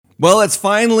Well, it's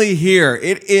finally here.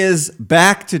 It is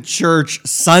Back to Church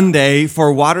Sunday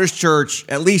for Waters Church,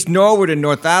 at least Norwood and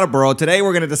North Attleboro. Today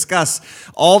we're going to discuss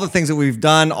all the things that we've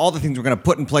done, all the things we're going to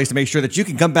put in place to make sure that you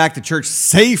can come back to church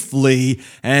safely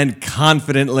and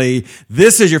confidently.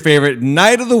 This is your favorite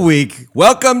night of the week.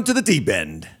 Welcome to the Deep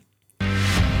End.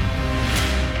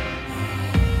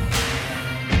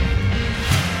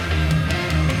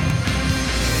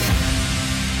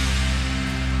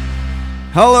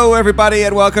 Hello, everybody,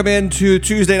 and welcome into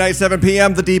Tuesday night, 7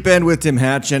 p.m., The Deep End with Tim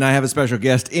Hatch, and I have a special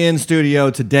guest in studio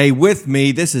today with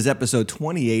me. This is episode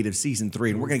 28 of season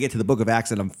 3, and we're going to get to the book of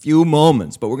Acts in a few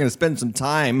moments, but we're going to spend some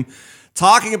time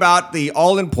talking about the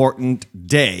all-important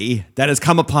day that has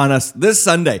come upon us this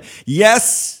Sunday.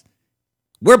 Yes,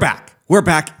 we're back. We're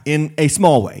back in a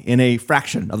small way, in a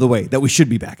fraction of the way that we should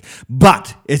be back.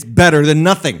 But it's better than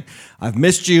nothing. I've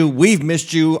missed you. We've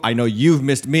missed you. I know you've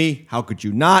missed me. How could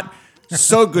you not?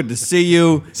 So good to see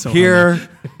you here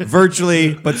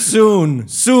virtually, but soon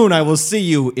I will see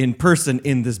you in person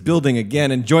in this building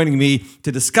again, and joining me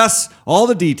to discuss all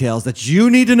the details that you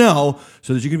need to know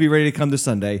so that you can be ready to come this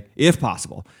Sunday, if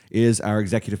possible, is our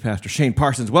executive pastor, Shane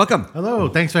Parsons. Welcome. Hello.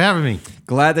 Thanks for having me.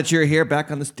 Glad that you're here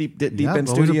back on this Deep End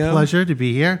studio. Always a pleasure to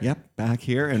be here. Yep, back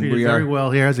here. And Treated we very are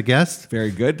well here as a guest.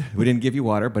 very good. We didn't give you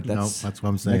water, but that's what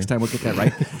I'm saying. Next time we'll get that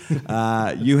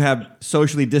right. You have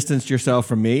socially distanced yourself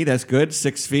from me. That's good.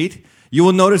 6 feet. You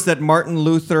will notice that Martin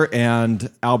Luther and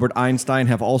Albert Einstein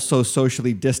have also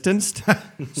socially distanced.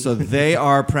 So they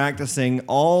are practicing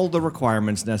all the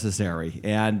requirements necessary.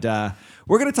 And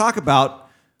we're going to talk about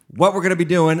what we're going to be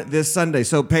doing this Sunday.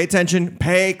 So pay attention,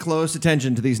 pay close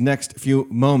attention to these next few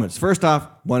moments. First off,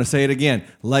 want to say it again,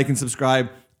 like and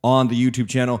subscribe on the YouTube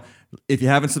channel. If you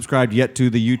haven't subscribed yet to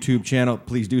the YouTube channel,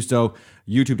 please do so.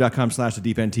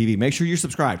 YouTube.com/TheDeepEndTV. Make sure you're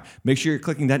subscribed. Make sure you're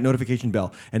clicking that notification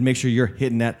bell, and make sure you're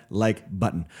hitting that like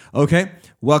button. Okay?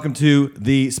 Welcome to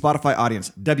the Spotify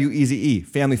audience, WEZE,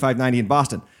 Family 590 in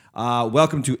Boston.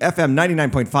 Welcome to FM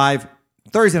 99.5,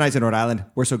 Thursday nights in Rhode Island.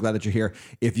 We're so glad that you're here.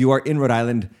 If you are in Rhode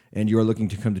Island and you are looking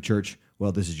to come to church,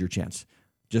 well, this is your chance.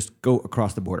 Just go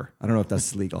across the border. I don't know if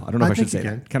that's legal. I don't know if I should say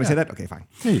that. Can I say that? Okay, fine.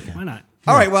 Yeah, you can. Why not?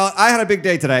 All right, well, I had a big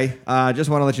day today. Just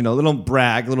want to let you know, a little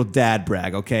dad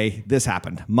brag, okay? This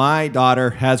happened. My daughter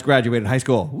has graduated high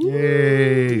school. Woo!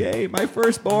 Yay, my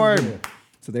firstborn. Yeah.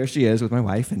 So there she is with my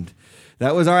wife, and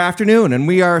that was our afternoon, and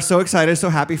we are so excited, so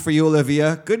happy for you,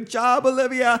 Olivia. Good job,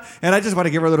 Olivia. And I just want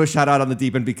to give her a little shout out on the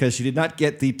Deep End because she did not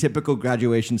get the typical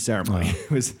graduation ceremony.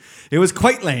 Oh. It was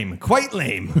quite lame,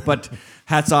 but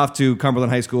hats off to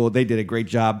Cumberland High School. They did a great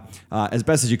job, as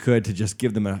best as you could, to just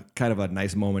give them a kind of a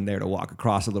nice moment there to walk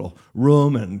across a little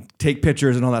room and take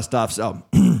pictures and all that stuff. So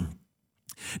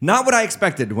not what I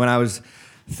expected when I was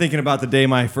thinking about the day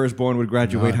my firstborn would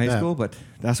graduate high school, but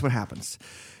that's what happens.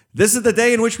 This is the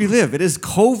day in which we live. It is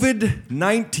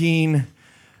COVID-19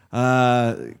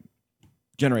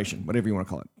 generation, whatever you want to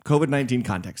call it. COVID-19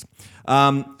 context.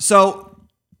 So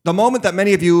the moment that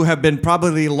many of you have been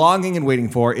probably longing and waiting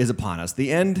for is upon us.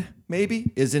 The end,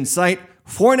 maybe, is in sight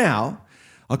for now.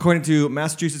 According to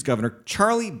Massachusetts Governor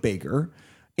Charlie Baker,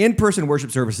 in-person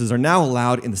worship services are now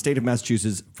allowed in the state of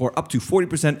Massachusetts for up to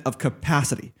 40% of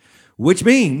capacity, which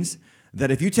means that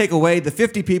if you take away the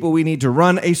 50 people we need to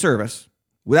run a service,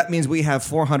 well, that means we have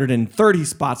 430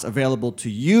 spots available to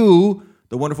you,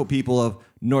 the wonderful people of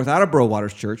North Attleboro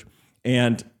Waters Church.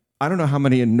 And I don't know how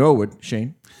many in Norwood,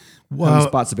 Shane. How many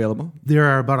spots available? There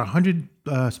are about 100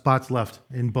 spots left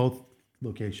in both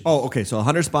locations. Oh, okay. So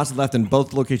 100 spots left in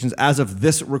both locations as of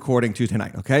this recording Tuesday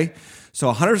night, okay? So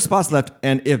 100 spots left.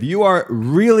 And if you are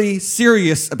really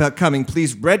serious about coming,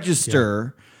 please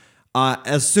register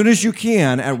as soon as you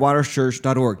can at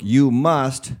waterschurch.org. You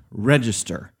must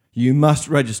register. You must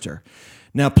register.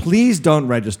 Now, please don't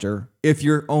register if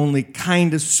you're only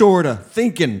kind of, sort of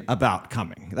thinking about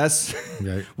coming. That's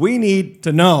right. We need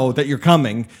to know that you're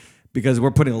coming because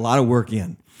we're putting a lot of work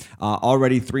in.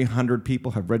 Already 300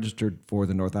 people have registered for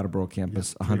the North Attleboro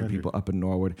campus, 100 people up in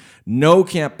Norwood. No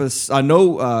campus,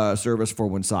 no service for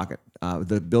Woonsocket.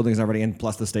 The building's already in,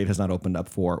 plus the state has not opened up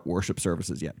for worship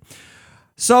services yet.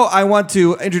 So I want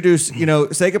to introduce,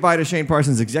 say goodbye to Shane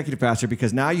Parsons, executive pastor,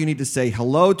 because now you need to say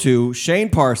hello to Shane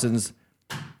Parsons,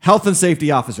 health and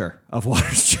safety officer of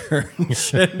Waters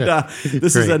Church. And,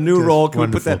 this is a new role. Can we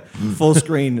put that full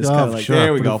screen? It's kind of like,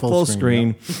 there we go, full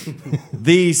screen.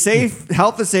 The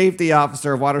health and safety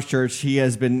officer of Waters Church, he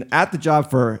has been at the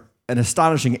job for an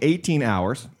astonishing 18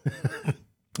 hours.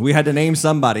 We had to name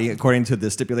somebody according to the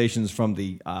stipulations from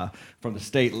the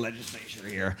state legislature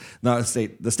here, no,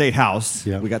 the state house.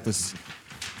 Yeah. We got this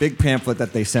big pamphlet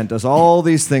that they sent us. All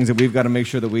these things that we've got to make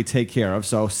sure that we take care of.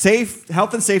 So,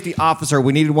 health and safety officer,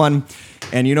 we needed one.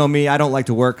 And you know me, I don't like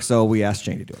to work, so we asked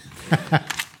Shane to do it.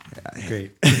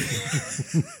 Great.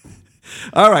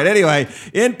 All right. Anyway,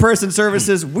 in-person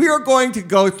services, we are going to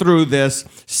go through this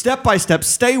step by step.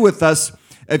 Stay with us.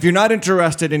 If you're not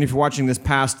interested, and if you're watching this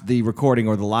past the recording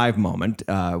or the live moment,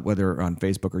 whether on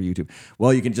Facebook or YouTube,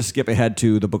 well, you can just skip ahead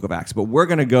to the Book of Acts. But we're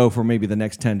going to go for maybe the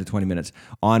next 10 to 20 minutes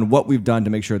on what we've done to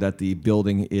make sure that the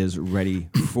building is ready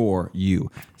for you,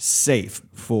 safe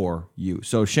for you.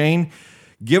 So, Shane,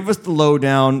 give us the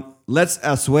lowdown. Let's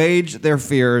assuage their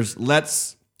fears.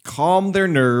 Let's calm their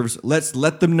nerves. Let's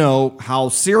let them know how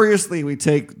seriously we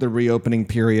take the reopening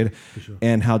period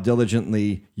and how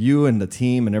diligently you and the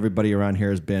team and everybody around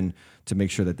here has been to make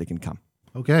sure that they can come.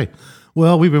 Okay.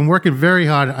 Well, we've been working very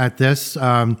hard at this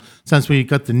since we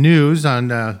got the news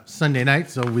on Sunday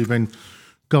night. So we've been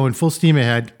going full steam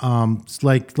ahead.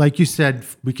 Like you said,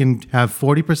 we can have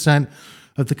 40%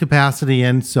 of the capacity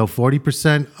in. So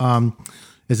 40%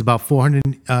 is about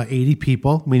 480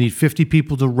 people. We need 50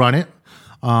 people to run it.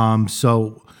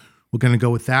 So we're going to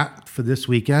go with that for this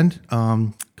weekend.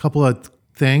 Couple of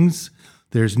things.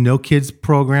 There's no kids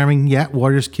programming yet.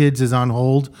 Warriors Kids is on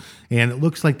hold, and it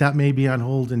looks like that may be on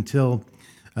hold until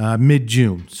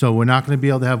mid-June. So we're not going to be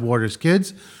able to have Warriors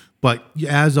Kids, but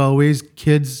as always,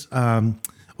 kids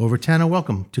over 10 are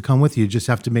welcome to come with you. Just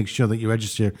have to make sure that you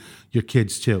register your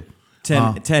kids too.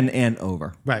 10 and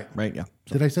over. Right. Yeah.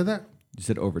 So Did I say that? you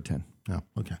said over 10. Oh,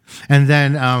 okay. And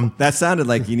then That sounded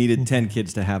like you needed 10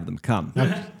 kids to have them come.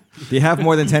 If you have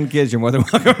more than 10 kids, you're more than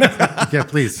welcome. yeah,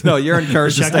 please. No, you're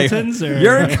encouraged to stay home.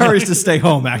 You're encouraged to stay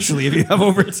home, actually, if you have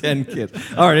over 10 kids.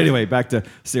 All right, anyway, back to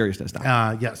seriousness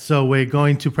now. So we're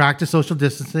going to practice social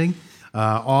distancing.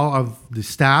 All of the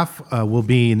staff will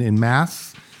be in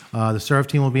masks. The serve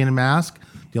team will be in a mask.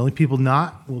 The only people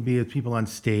not will be the people on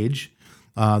stage.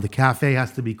 The cafe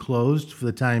has to be closed for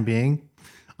the time being.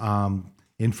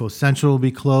 Info Central will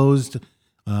be closed.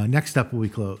 Next Step will be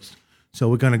closed. So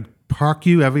we're going to park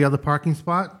you every other parking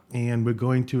spot, and we're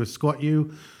going to escort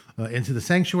you into the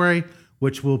sanctuary,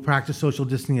 which will practice social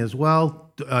distancing as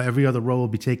well. Every other row will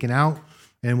be taken out,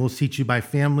 and we'll seat you by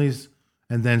families,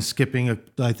 and then skipping,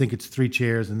 I think it's 3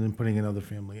 chairs, and then putting another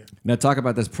family in. Now talk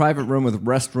about this private room with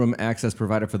restroom access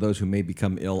provided for those who may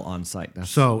become ill on site.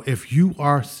 So if you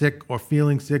are sick or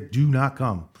feeling sick, do not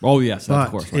come. Oh, yes, But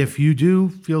of course. Right. if you do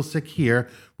feel sick here,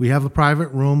 we have a private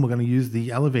room. We're going to use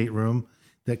the Elevate room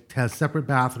that has separate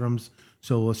bathrooms.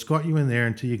 So we'll escort you in there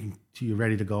until you're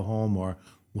ready to go home or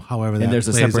however that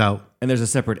plays out. And there's a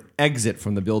separate exit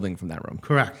from the building from that room.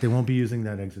 Correct. They won't be using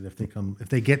that exit if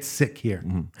they get sick here.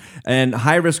 Mm-hmm. And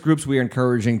high-risk groups we are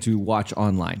encouraging to watch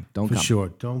online. Don't For come. sure.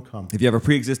 Don't come. If you have a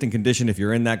pre-existing condition, if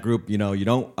you're in that group, you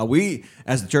don't. We,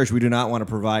 as the church, we do not want to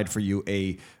provide for you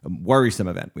a worrisome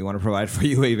event. We want to provide for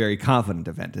you a very confident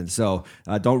event, and so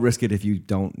don't risk it if you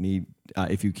don't need.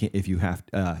 If you have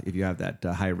that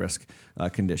high risk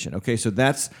condition. Okay, so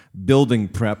that's building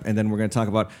prep, and then we're going to talk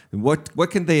about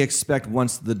what can they expect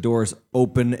once the doors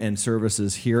open and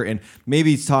services here, and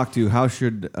maybe talk to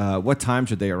what time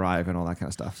should they arrive and all that kind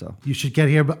of stuff. So you should get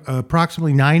here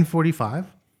approximately 9:45.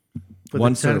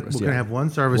 One service. We're going to have one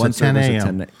service One at 10 service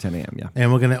a.m. at 10 a.m. Yeah,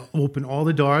 and we're going to open all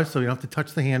the doors, so you don't have to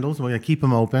touch the handles. We're going to keep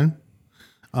them open,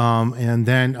 and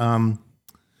then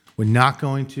we're not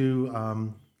going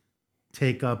to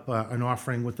take up an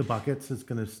offering with the buckets. It's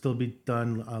going to still be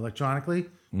done electronically,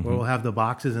 or we'll have the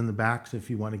boxes in the back. So if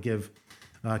you want to give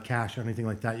cash or anything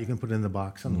like that, you can put it in the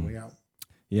box on the way out.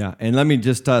 Yeah, and let me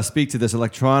just speak to this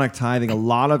electronic tithing. A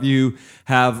lot of you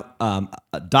have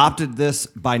adopted this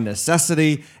by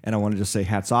necessity, and I want to just say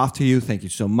hats off to you. Thank you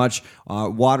so much.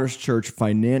 Waters Church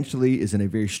financially is in a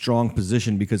very strong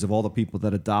position because of all the people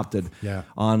that adopted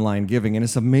online giving, and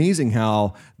it's amazing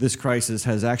how this crisis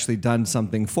has actually done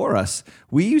something for us.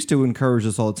 We used to encourage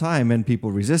this all the time, and people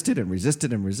resisted and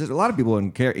resisted and resisted. A lot of people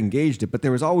engaged it, but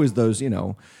there was always those,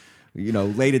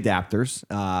 late adapters,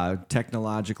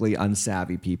 technologically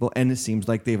unsavvy people, and it seems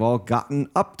like they've all gotten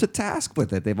up to task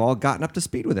with it. They've all gotten up to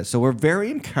speed with it. So we're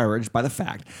very encouraged by the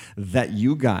fact that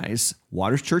you guys,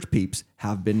 Waters Church peeps,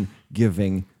 have been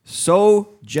giving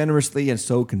so generously and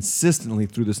so consistently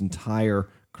through this entire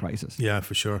crisis. Yeah,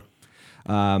 for sure.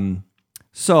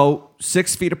 So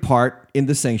 6 feet apart in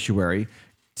the sanctuary.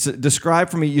 So describe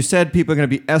for me, you said people are going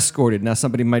to be escorted. Now,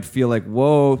 somebody might feel like,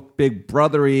 whoa, big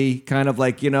brothery, kind of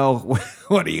like,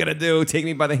 what are you going to do? Take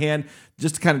me by the hand.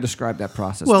 Just to kind of describe that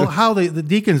process. Well, how the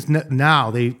deacons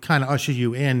now, they kind of usher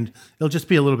you in. It'll just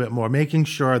be a little bit more, making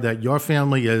sure that your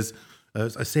family is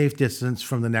a safe distance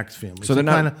from the next family. So they're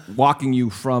not walking you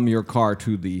from your car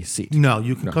to the seat? No,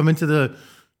 you can come into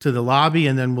to the lobby,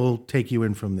 and then we'll take you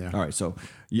in from there. All right, so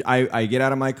I get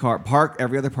out of my car, park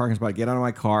every other parking spot, get out of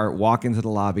my car, walk into the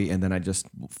lobby, and then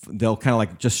they'll kind of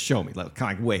like just show me, kind of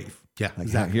like wave. Yeah, like,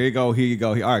 exactly. Here you go.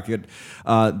 All right, good.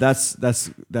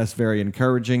 That's very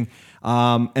encouraging.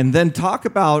 And then talk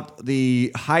about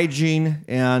the hygiene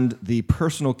and the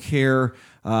personal care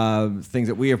things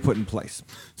that we have put in place.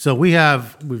 So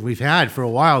we've had for a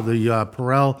while the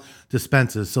Perel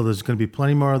dispensers. So there's going to be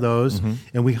plenty more of those.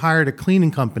 And we hired a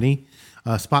cleaning company,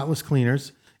 Spotless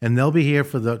Cleaners, and they'll be here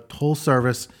for the whole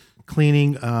service,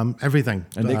 cleaning everything.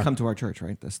 And they come to our church,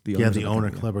 right? That's the the owner,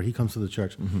 Kleber. He comes to the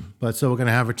church. But so we're going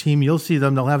to have a team. You'll see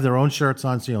them. They'll have their own shirts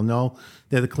on, so you'll know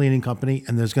they're the cleaning company.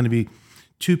 And there's going to be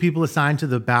 2 people assigned to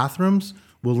the bathrooms.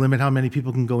 We'll limit how many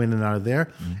people can go in and out of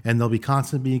there. And they'll be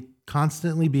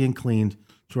constantly being cleaned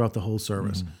throughout the whole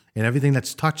service. And everything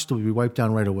that's touched will be wiped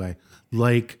down right away.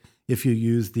 Like if you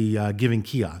use the giving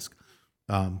kiosk.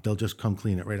 They'll just come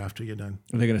clean it right after you're done.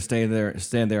 Are they going to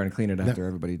stand there and clean it after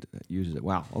everybody uses it?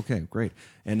 Wow. Okay, great.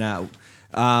 And now,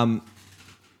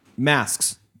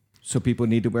 masks. So people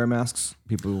need to wear masks.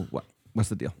 What's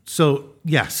the deal? So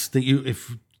yes,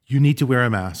 if you need to wear a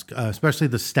mask, especially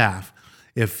the staff.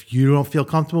 If you don't feel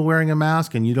comfortable wearing a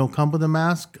mask and you don't come with a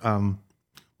mask,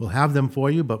 we'll have them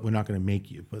for you, but we're not going to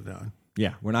make you put it on.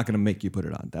 Yeah, we're not going to make you put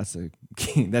it on. That's a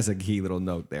key little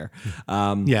note there.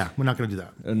 Yeah, we're not going to do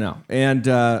that. No. And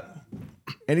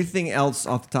anything else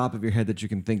off the top of your head that you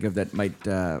can think of that might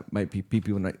be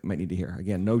people might need to hear?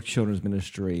 Again, no children's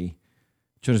ministry.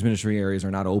 Children's ministry areas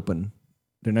are not open.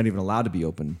 They're not even allowed to be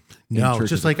open. No,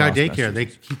 just like our daycare.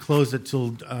 He closed it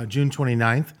till June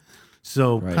 29th.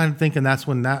 So kind of thinking that's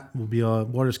when that will be,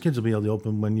 Waters Kids will be able to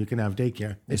open when you can have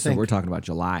daycare. So we're talking about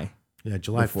July. Yeah,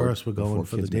 July 1st we're going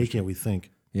for the daycare, we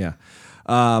think. Yeah.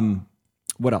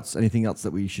 What else? Anything else that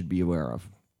we should be aware of?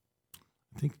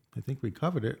 I think we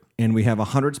covered it. And we have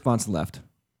 100 spots left.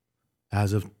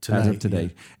 As of today. Yeah.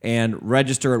 And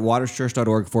register at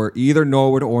waterschurch.org for either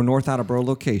Norwood or North Attleboro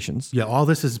locations. Yeah, all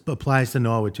this applies to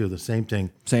Norwood too, the same thing.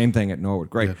 Same thing at Norwood.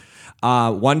 Great. Yeah.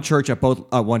 One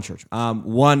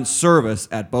service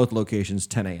at both locations,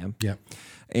 10 a.m. Yeah.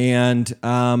 And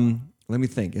let me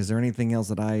think. Is there anything else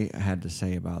that I had to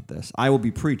say about this? I will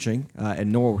be preaching at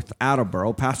North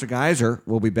Attleboro. Pastor Geiser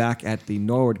will be back at the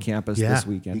Norwood campus this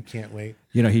weekend. He can't wait.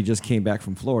 You know, he just came back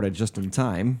from Florida just in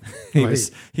time.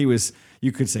 He was.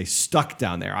 You could say stuck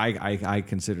down there. I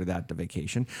consider that the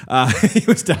vacation. He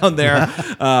was down there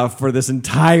for this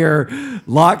entire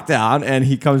lockdown, and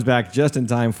he comes back just in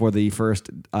time for the first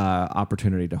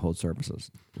opportunity to hold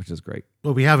services, which is great.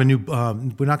 Well, we have a new.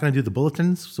 We're not going to do the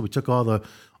bulletins, so we took all the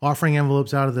offering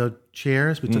envelopes out of the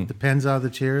chairs. We took the pens out of the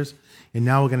chairs, and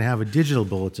now we're going to have a digital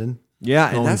bulletin.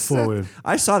 Yeah, going and forward.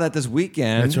 I saw that this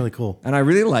weekend. That's really cool. And I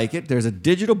really like it. There's a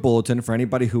digital bulletin for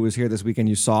anybody who was here this weekend.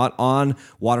 You saw it on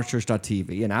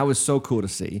waterchurch.tv, and I was so cool to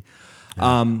see.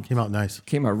 Came out nice.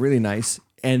 Came out really nice.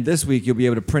 And this week, you'll be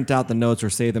able to print out the notes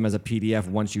or save them as a PDF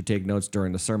once you take notes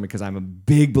during the sermon, because I'm a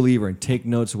big believer in take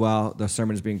notes while the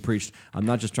sermon is being preached. I'm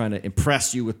not just trying to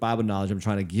impress you with Bible knowledge. I'm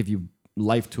trying to give you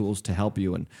life tools to help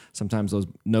you. And sometimes those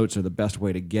notes are the best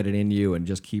way to get it in you and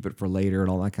just keep it for later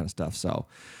and all that kind of stuff. So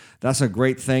that's a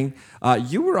great thing.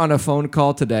 You were on a phone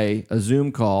call today, a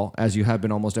Zoom call, as you have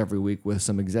been almost every week, with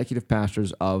some executive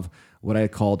pastors of what I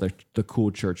call the cool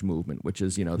church movement, which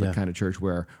is, the kind of church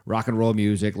where rock and roll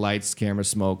music, lights, cameras,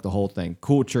 smoke, the whole thing.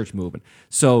 Cool church movement.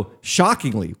 So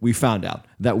shockingly, we found out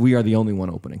that we are the only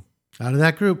one opening. Out of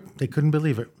that group, they couldn't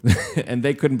believe it. And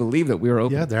they couldn't believe that we were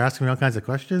open. Yeah, they're asking me all kinds of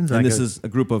questions. And this is a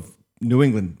group of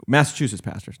Massachusetts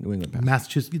pastors, New England pastors.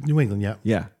 Massachusetts, New England, yeah.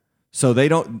 Yeah. So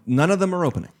none of them are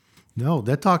opening. No,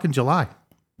 they're talking July.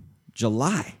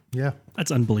 July? Yeah. That's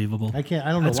unbelievable. I don't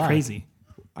know That's why. crazy.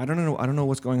 I don't know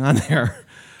what's going on there.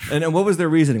 And what was their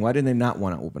reasoning? Why didn't they not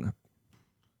want to open it?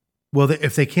 Well,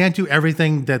 if they can't do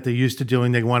everything that they're used to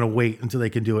doing, they want to wait until they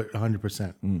can do it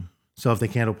 100%. So if they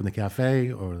can't open the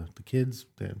cafe or the kids,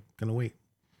 they're going to wait.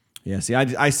 Yeah, see,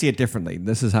 I see it differently.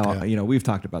 This is how, we've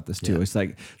talked about this too. Yeah. It's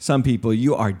like some people,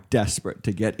 you are desperate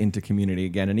to get into community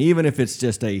again. And even if it's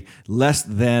just a less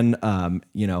than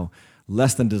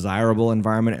desirable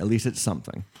environment, at least it's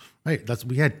something. Right.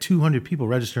 We had 200 people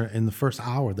register in the first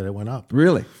hour that it went up.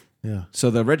 Really? Yeah. So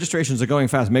the registrations are going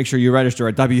fast. Make sure you register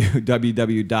at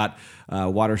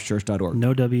www.waterschurch.org.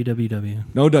 No www.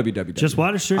 No www. Just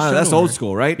Waterschurch. That's old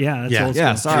school, right? Yeah, that's old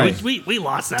Yeah, school. sorry. We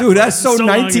lost that. Dude, that's so long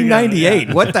ago. 1998.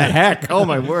 Yeah. What the heck? Oh,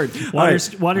 my word.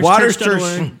 Waterschurch.org.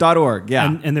 Waterschurch.org,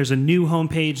 yeah. And there's a new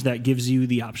homepage that gives you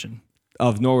the option.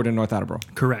 of Norwood and North Attleboro.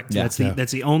 Correct. Yeah.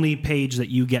 That's the only page that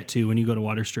you get to when you go to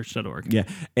waterschurch.org. Yeah.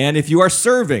 And if you are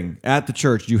serving at the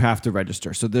church, you have to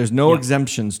register. So there's no Yep.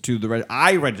 exemptions to the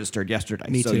I registered yesterday.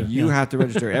 Me so too, you yeah. have to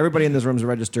register. Everybody in this room is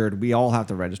registered. We all have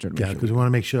to register to make Yeah, sure because we want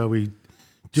to make sure we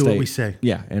do what we say.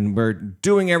 Yeah, and we're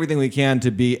doing everything we can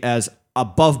to be as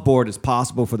above board as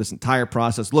possible for this entire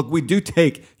process. Look, we do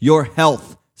take your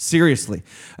health seriously.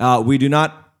 We do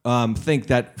not think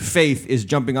that faith is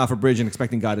jumping off a bridge and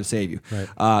expecting God to save you.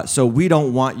 Right. So we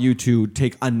don't want you to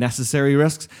take unnecessary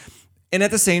risks. And at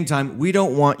the same time, we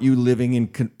don't want you living in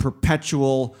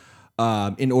perpetual,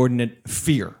 inordinate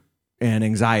fear and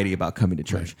anxiety about coming to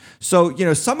church. So,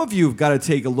 some of you have got to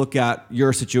take a look at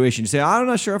your situation. You say, I'm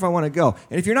not sure if I want to go.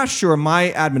 And if you're not sure,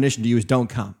 my admonition to you is don't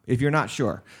come. If you're not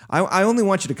sure, I only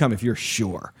want you to come if you're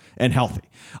sure and healthy.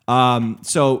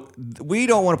 So we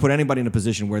don't want to put anybody in a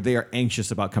position where they are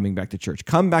anxious about coming back to church.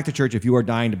 Come back to church if you are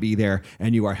dying to be there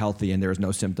and you are healthy and there is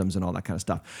no symptoms and all that kind of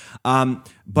stuff.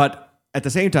 But at the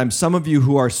same time, some of you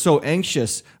who are so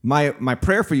anxious, my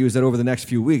prayer for you is that over the next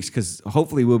few weeks, because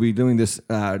hopefully we'll be doing this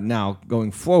now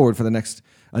going forward for the next,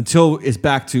 until it's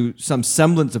back to some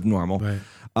semblance of normal,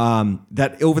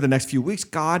 that over the next few weeks,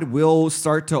 God will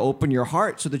start to open your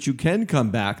heart so that you can come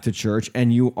back to church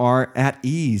and you are at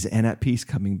ease and at peace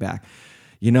coming back.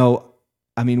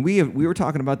 We were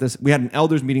talking about this. We had an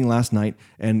elders meeting last night,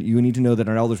 and you need to know that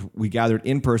our elders, we gathered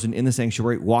in person in the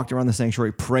sanctuary, walked around the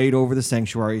sanctuary, prayed over the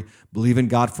sanctuary, believe in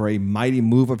God for a mighty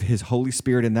move of His Holy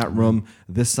Spirit in that room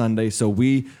this Sunday. So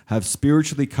we have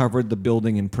spiritually covered the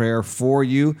building in prayer for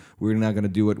you. We're now going to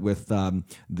do it with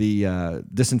the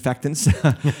disinfectants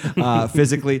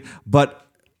physically. But,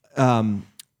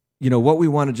 what we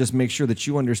want to just make sure that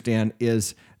you understand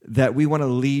is that we want to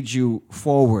lead you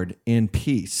forward in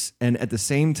peace. And at the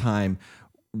same time,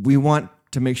 we want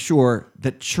to make sure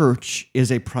that church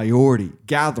is a priority.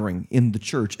 Gathering in the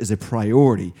church is a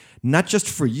priority, not just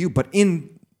for you, but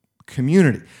in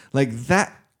community. Like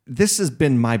that, this has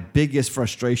been my biggest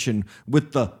frustration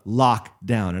with the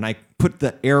lockdown. And I put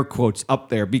the air quotes up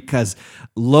there because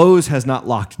Lowe's has not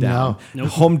locked down. No.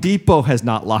 Nope. Home Depot has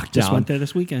not locked down. Just went there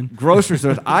this weekend. Grocery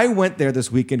stores. I went there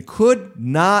this weekend, could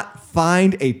not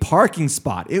find a parking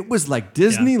spot. It was like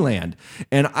Disneyland.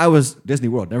 And I was, Disney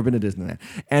World, never been to Disneyland.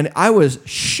 And I was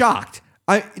shocked.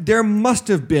 There must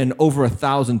have been over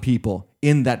 1,000 people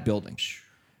in that building.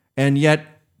 And yet,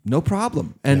 no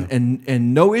problem, and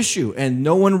no issue, and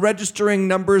no one registering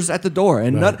numbers at the door,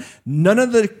 and none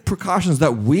of the precautions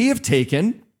that we have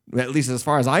taken, at least as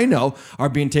far as I know, are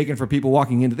being taken for people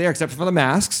walking into there, except for the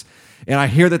masks. And I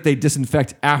hear that they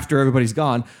disinfect after everybody's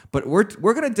gone, but we're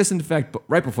going to disinfect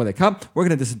right before they come. We're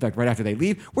going to disinfect right after they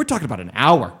leave. We're talking about an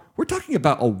hour. We're talking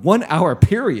about a 1 hour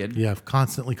period. Yeah,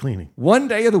 constantly cleaning. One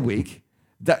day of the week.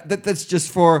 That's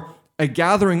just for a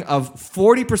gathering of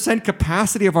 40%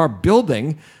 capacity of our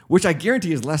building, which I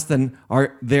guarantee is less than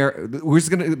there's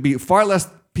going to be far less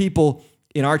people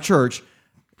in our church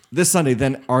this Sunday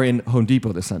than are in Home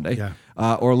Depot this Sunday,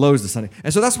 or Lowe's this Sunday.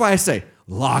 And so that's why I say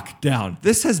lockdown.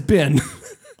 This has been,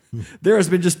 there has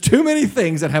been just too many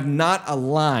things that have not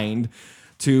aligned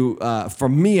to,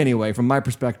 from me anyway, from my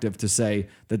perspective, to say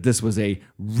that this was a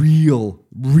real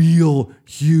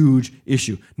huge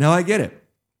issue. Now I get it.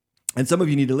 And some of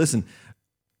you need to listen.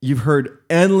 You've heard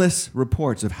endless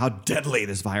reports of how deadly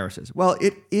this virus is. Well,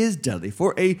 it is deadly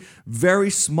for a very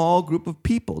small group of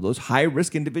people, those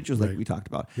high-risk individuals like we talked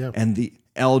about, and the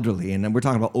elderly. And then we're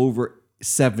talking about over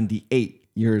 78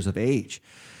 years of age.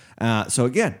 So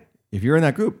again, if you're in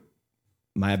that group,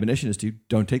 my admonition is to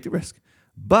don't take the risk.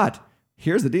 But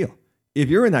here's the deal. If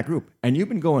you're in that group and you've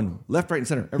been going left, right, and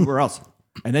center, everywhere else,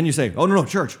 and then you say, oh, no,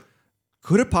 church,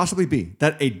 could it possibly be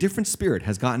that a different spirit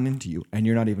has gotten into you and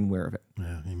you're not even aware of it?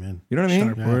 Yeah, amen. You know what I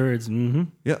mean? Sharp words. Mm-hmm.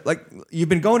 Yeah, like you've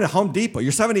been going to Home Depot.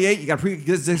 You're 78. You got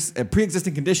a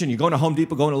pre-existing condition. You're going to Home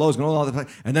Depot, going to Lowe's, going to all the place,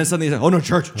 and then suddenly you say, "Oh no,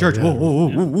 church! Whoa.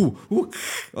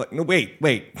 No, wait.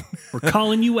 We're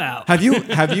calling you out." Have you?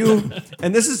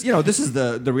 And this is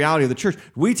the reality of the church.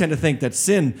 We tend to think that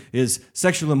sin is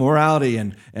sexual immorality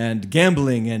and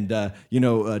gambling and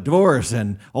divorce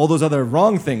and all those other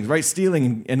wrong things, right?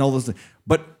 Stealing and all those things.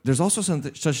 But there's also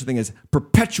such a thing as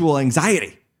perpetual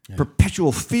anxiety.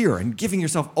 Perpetual fear and giving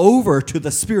yourself over to the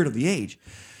spirit of the age.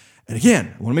 And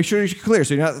again, I want to make sure you're clear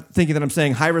so you're not thinking that I'm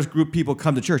saying high-risk group people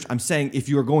come to church. I'm saying if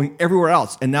you are going everywhere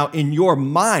else and now in your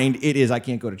mind it is I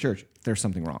can't go to church, there's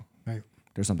something wrong. Right.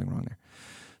 There's something wrong there.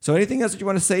 So anything else that you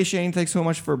want to say, Shane? Thanks so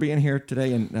much for being here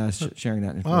today and sharing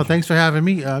that information. Oh, thanks for having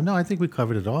me. No, I think we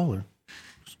covered it all.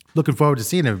 Looking forward to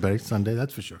seeing everybody Sunday,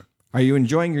 that's for sure. Are you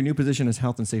enjoying your new position as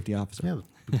health and safety officer? Yeah,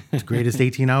 it's the greatest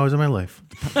 18 hours of my life.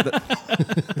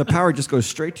 The power just goes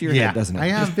straight to your head, doesn't it? I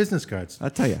have business cards. I'll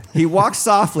tell you. He walks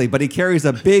softly, but he carries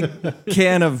a big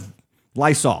can of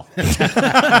Lysol. All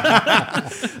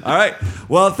right.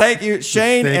 Well, thank you,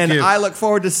 Shane. Thank you. I look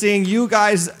forward to seeing you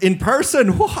guys in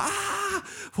person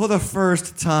for the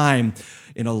first time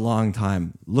in a long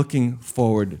time. Looking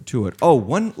forward to it. Oh,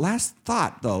 one last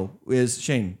thought, though, is,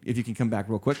 Shane, if you can come back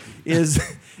real quick, is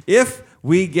if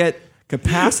we get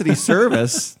capacity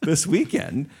service this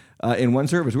weekend in one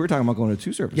service, we were talking about going to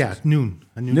two services. Yeah, noon.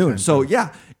 A noon. time. So,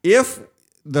 yeah, if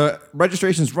the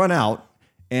registrations run out,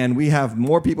 and we have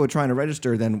more people trying to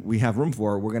register than we have room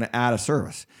for, we're going to add a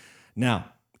service.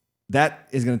 Now, that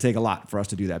is going to take a lot for us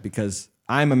to do that because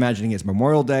I'm imagining it's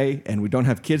Memorial Day and we don't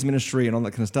have kids ministry and all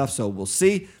that kind of stuff. So we'll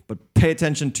see, but pay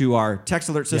attention to our text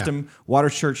alert system,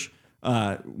 Waters Church,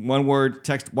 one word,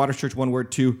 text Waters Church, one word,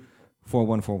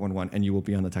 241411, and you will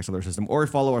be on the text alert system. Or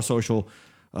follow our social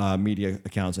media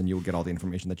accounts and you will get all the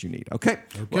information that you need. Okay?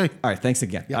 Well, all right. Thanks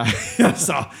again.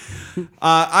 So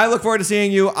I look forward to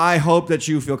seeing you. I hope that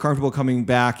you feel comfortable coming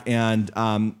back. And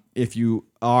if you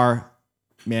are,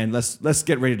 man, let's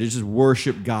get ready to just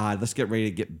worship God. Let's get ready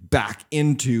to get back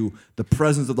into the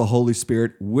presence of the Holy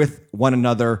Spirit with one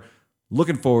another.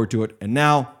 Looking forward to it. And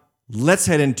now let's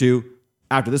head into,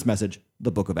 after this message,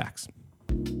 the book of Acts.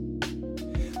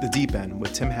 The Deep End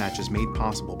with Tim Hatch is made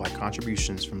possible by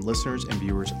contributions from listeners and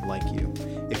viewers like you.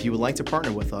 If you would like to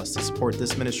partner with us to support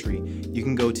this ministry, you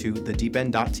can go to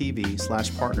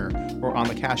thedeepend.tv/partner or on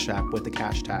the Cash App with the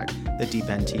cash tag,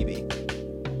 TheDeepEndTV.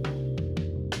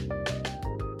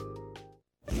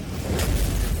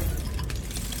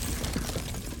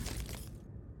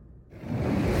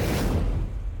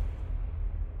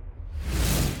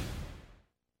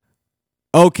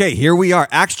 Okay, here we are,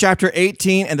 Acts chapter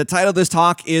 18, and the title of this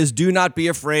talk is Do Not Be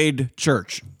Afraid,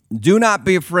 Church. Do not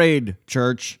be afraid,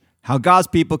 church, how God's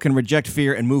people can reject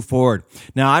fear and move forward.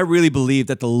 Now, I really believe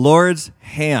that the Lord's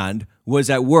hand was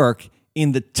at work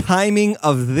in the timing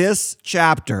of this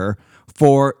chapter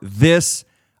for this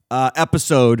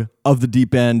episode of the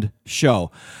Deep End show.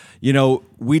 You know,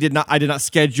 I did not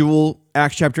schedule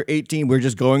Acts chapter 18. We're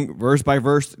just going verse by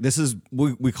verse. This is,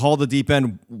 we call the Deep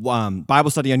End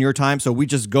Bible study on your time. So we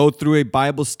just go through a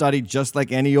Bible study just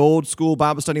like any old school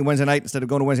Bible study Wednesday night. Instead of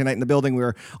going to Wednesday night in the building, we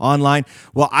were online.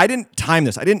 Well, I didn't time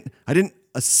this. I didn't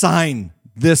assign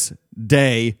this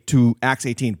day to Acts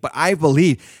 18, but I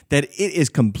believe that it is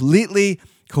completely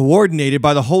coordinated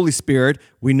by the Holy Spirit.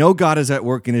 We know God is at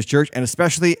work in His church, and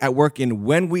especially at work in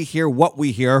when we hear what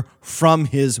we hear from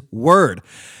His Word.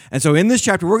 And so in this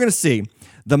chapter, we're going to see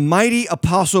the mighty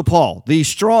Apostle Paul, the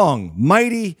strong,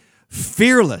 mighty,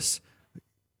 fearless,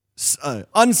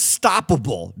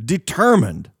 unstoppable,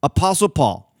 determined Apostle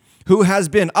Paul, who has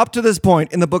been up to this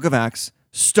point in the book of Acts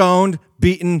stoned,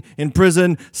 beaten, in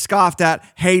prison, scoffed at,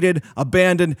 hated,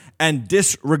 abandoned, and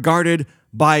disregarded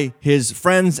by his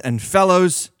friends and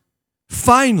fellows.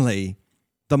 Finally,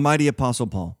 the mighty Apostle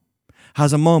Paul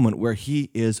has a moment where he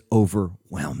is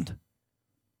overwhelmed.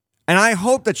 And I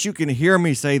hope that you can hear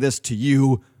me say this to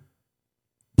you.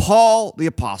 Paul the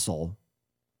Apostle,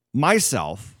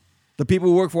 myself, the people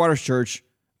who work for Waters Church,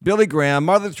 Billy Graham,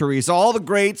 Mother Teresa, all the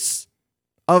greats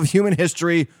of human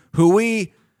history who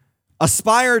we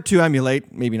aspire to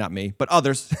emulate, maybe not me, but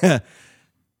others,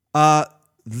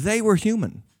 they were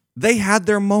human. They had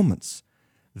their moments.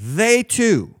 They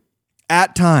too,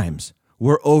 at times,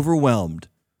 were overwhelmed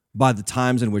by the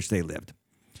times in which they lived.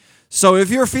 So if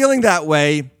you're feeling that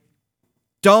way,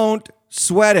 don't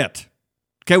sweat it.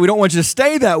 Okay, we don't want you to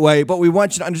stay that way, but we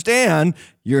want you to understand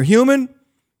you're human,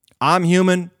 I'm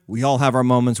human, we all have our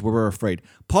moments where we're afraid.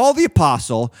 Paul the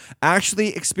Apostle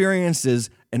actually experiences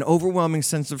an overwhelming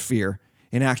sense of fear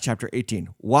in Acts chapter 18.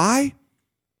 Why?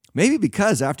 Maybe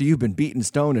because after you've been beaten,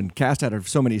 stoned, and cast out of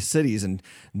so many cities and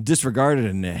disregarded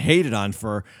and hated on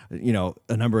for, a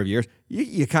number of years,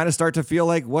 you kind of start to feel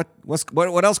like what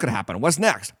else could happen? What's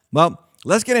next? Well,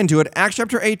 let's get into it. Acts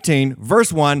chapter 18,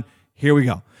 verse 1. Here we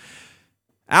go.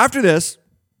 After this,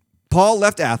 Paul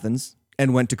left Athens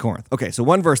and went to Corinth. Okay, so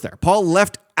one verse there. Paul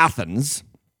left Athens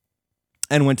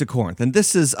and went to Corinth. And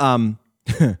this is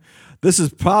this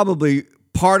is probably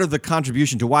part of the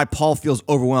contribution to why Paul feels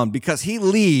overwhelmed, because he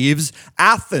leaves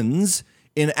Athens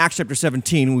in Acts chapter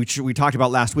 17, which we talked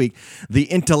about last week,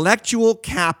 the intellectual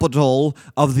capital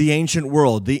of the ancient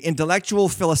world, the intellectual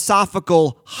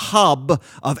philosophical hub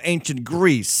of ancient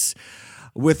Greece,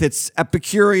 with its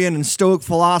Epicurean and Stoic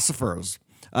philosophers,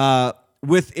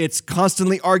 with its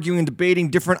constantly arguing and debating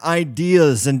different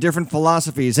ideas and different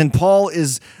philosophies. And Paul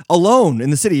is alone in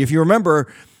the city. If you remember,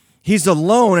 He's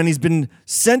alone, and he's been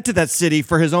sent to that city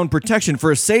for his own protection,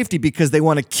 for his safety, because they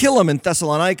want to kill him in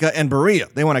Thessalonica and Berea.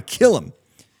 They want to kill him.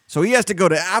 So he has to go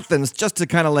to Athens just to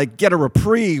kind of like get a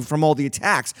reprieve from all the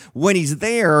attacks. When he's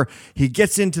there, he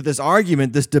gets into this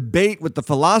argument, this debate with the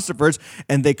philosophers,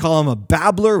 and they call him a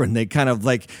babbler, and they kind of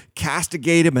like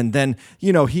castigate him. And then,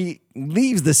 he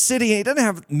leaves the city, and he doesn't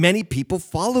have many people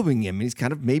following him. And he's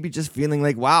kind of maybe just feeling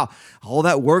like, wow, all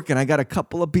that work, and I got a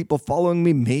couple of people following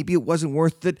me. Maybe it wasn't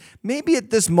worth it. Maybe at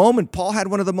this moment, Paul had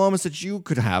one of the moments that you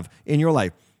could have in your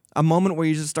life. A moment where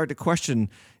you just start to question,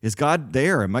 is God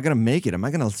there? Am I going to make it? Am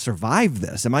I going to survive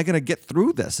this? Am I going to get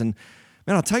through this? And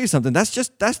man, I'll tell you something, that's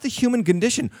the human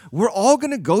condition. We're all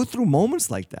going to go through moments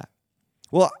like that.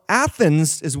 Well,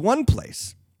 Athens is one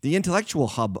place, the intellectual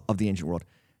hub of the ancient world.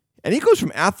 And he goes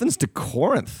from Athens to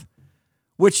Corinth,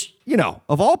 which,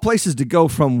 of all places to go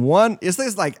from one, it's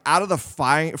like out of the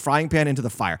frying pan into the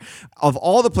fire. Of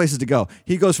all the places to go,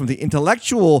 he goes from the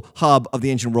intellectual hub of the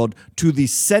ancient world to the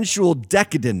sensual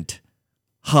decadent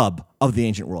hub of the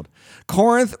ancient world.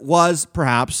 Corinth was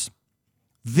perhaps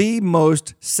the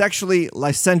most sexually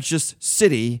licentious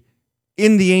city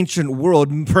in the ancient world,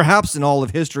 perhaps in all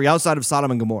of history, outside of Sodom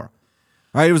and Gomorrah.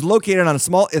 All right, it was located on a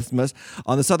small isthmus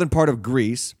on the southern part of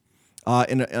Greece,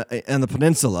 in the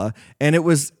peninsula, and it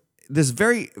was this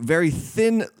very, very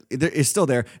thin. It's still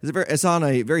there. It's on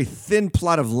a very thin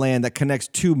plot of land that connects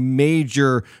two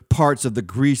major parts of the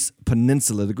Greek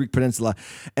peninsula,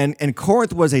 and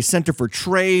Corinth was a center for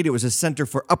trade. It was a center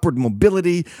for upward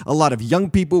mobility. A lot of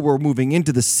young people were moving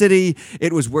into the city.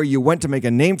 It was where you went to make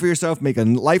a name for yourself, make a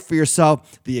life for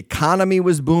yourself. The economy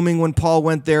was booming when Paul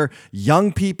went there.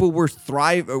 Young people were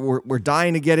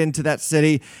dying to get into that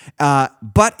city,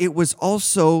 but it was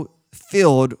also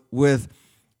filled with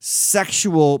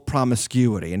sexual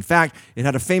promiscuity. In fact, it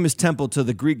had a famous temple to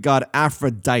the Greek god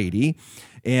Aphrodite,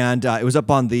 and it was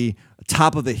up on the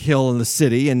top of the hill in the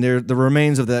city, and the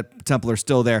remains of that temple are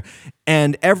still there.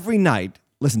 And every night,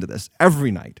 listen to this, every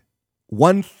night,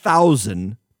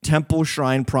 1,000 temple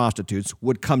shrine prostitutes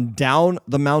would come down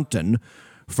the mountain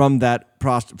from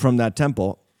that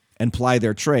temple and ply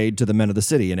their trade to the men of the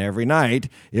city. And every night,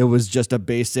 it was just a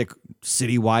basic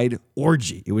citywide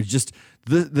orgy. It was just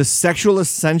the sexual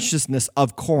licentiousness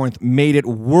of Corinth made it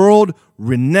world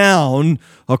renowned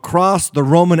across the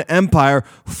Roman Empire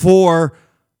for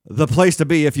the place to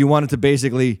be if you wanted to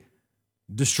basically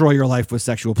destroy your life with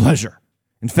sexual pleasure.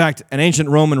 In fact, an ancient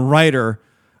Roman writer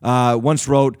once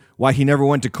wrote why he never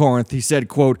went to Corinth. He said,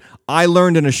 quote, "I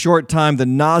learned in a short time the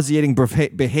nauseating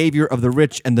behavior of the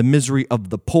rich and the misery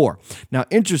of the poor." Now,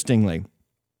 interestingly,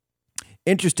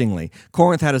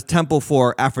 Corinth had a temple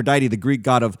for Aphrodite, the Greek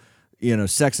god of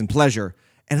sex and pleasure,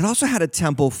 and it also had a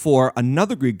temple for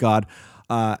another Greek god,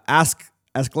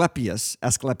 Asclepius.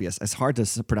 It's hard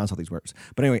to pronounce all these words,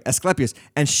 but anyway, Asclepius,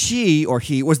 and she or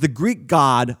he was the Greek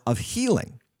god of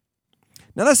healing.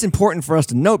 Now that's important for us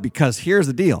to note because here's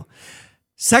the deal: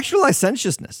 sexual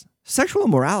licentiousness, sexual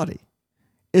immorality,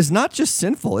 is not just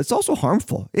sinful; it's also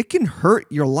harmful. It can hurt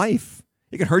your life.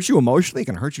 It can hurt you emotionally. It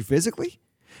can hurt you physically.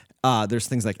 There's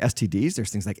things like STDs,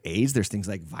 there's things like AIDS, there's things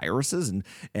like viruses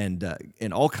and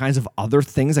all kinds of other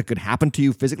things that could happen to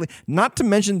you physically, not to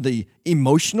mention the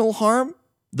emotional harm,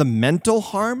 the mental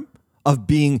harm of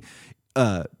being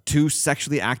too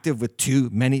sexually active with too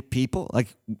many people.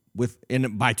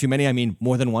 By too many, I mean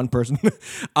more than one person. We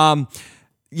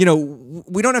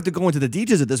don't have to go into the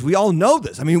details of this. We all know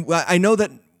this. I mean, I know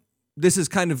that this is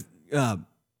kind of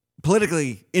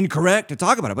politically incorrect to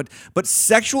talk about it, but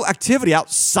sexual activity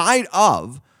outside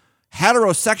of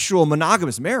heterosexual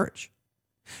monogamous marriage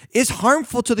is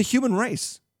harmful to the human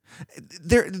race.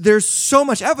 There's so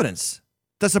much evidence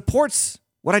that supports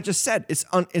what I just said. It's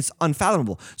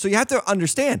unfathomable. So you have to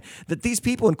understand that these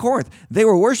people in Corinth, they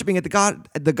were worshiping the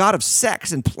god of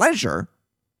sex and pleasure.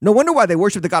 No wonder why they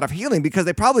worshiped the god of healing, because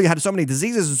they probably had so many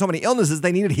diseases and so many illnesses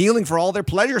they needed healing for all their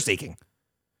pleasure seeking.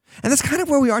 And that's kind of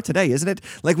where we are today, isn't it?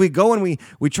 Like we go and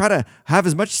we try to have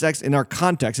as much sex in our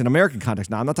context, in American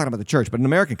context. Now, I'm not talking about the church, but in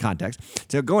American context,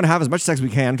 to go and have as much sex as we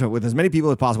can with as many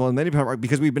people as possible,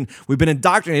 because we've been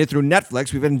indoctrinated through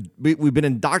Netflix, we've been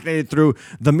indoctrinated through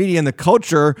the media and the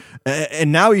culture,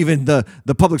 and now even the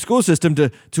public school system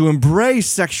to embrace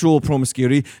sexual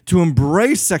promiscuity, to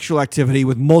embrace sexual activity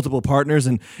with multiple partners,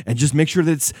 and just make sure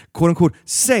that it's quote unquote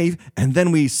safe. And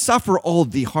then we suffer all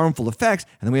the harmful effects,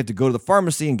 and then we have to go to the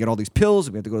pharmacy and get all these pills,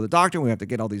 and we have to go to the doctor, and we have to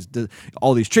get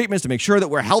all these treatments to make sure that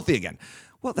we're healthy again.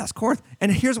 Well, that's Corinth.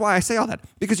 And here's why I say all that.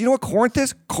 Because you know what Corinth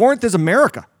is? Corinth is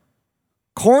America.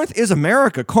 Corinth is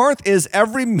America. Corinth is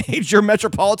every major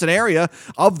metropolitan area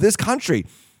of this country.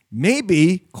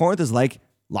 Maybe Corinth is like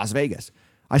Las Vegas.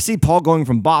 I see Paul going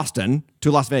from Boston to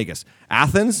Las Vegas.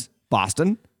 Athens,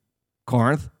 Boston,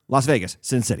 Corinth, Las Vegas,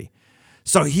 Sin City.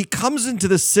 So he comes into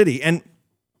this city and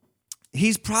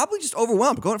he's probably just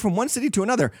overwhelmed, going from one city to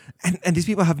another. And these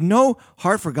people have no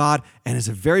heart for God, and it's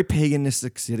a very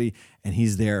paganistic city, and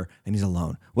he's there, and he's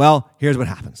alone. Well, here's what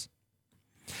happens.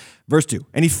 Verse 2,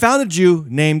 and he found a Jew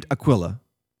named Aquila,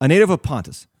 a native of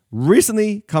Pontus,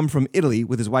 recently come from Italy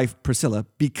with his wife Priscilla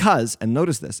because, and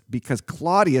notice this, because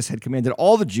Claudius had commanded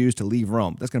all the Jews to leave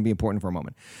Rome. That's going to be important for a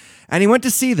moment. And he went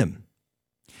to see them.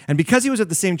 And because he was of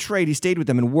the same trade, he stayed with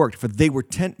them and worked, for they were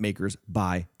tent makers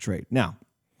by trade. Now,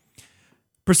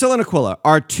 Priscilla and Aquila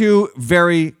are two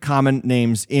very common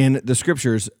names in the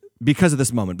scriptures because of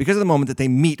this moment, because of the moment that they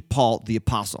meet Paul the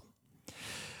apostle.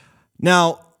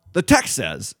 Now, the text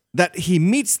says that he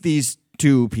meets these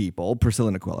two people, Priscilla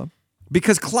and Aquila,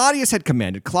 because Claudius had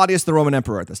commanded, Claudius the Roman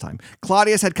emperor at this time,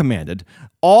 Claudius had commanded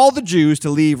all the Jews to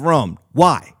leave Rome.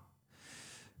 Why?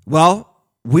 Well,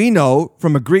 we know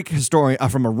from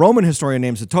a Roman historian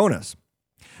named Suetonius,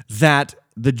 that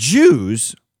the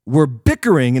Jews were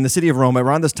bickering in the city of Rome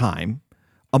around this time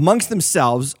amongst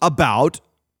themselves about,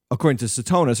 according to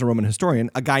Suetonius, a Roman historian,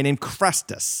 a guy named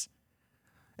Chrestus.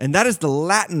 And that is the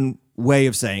Latin way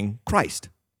of saying Christ.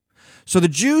 So the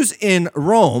Jews in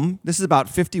Rome, this is about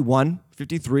 51,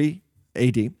 53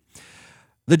 AD,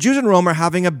 the Jews in Rome are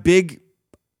having a big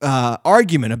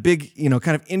argument, a big,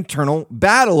 kind of internal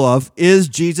battle of, is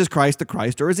Jesus Christ the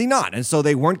Christ or is he not? And so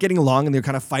they weren't getting along and they're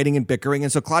kind of fighting and bickering.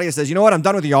 And so Claudius says, you know what, I'm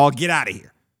done with y'all, get out of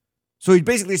here. So he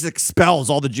basically just expels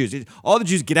all the Jews. All the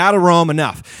Jews get out of Rome,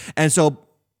 enough. And so,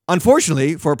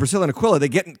 unfortunately, for Priscilla and Aquila, they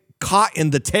get caught in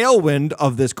the tailwind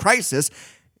of this crisis,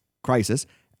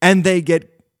 and they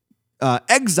get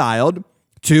exiled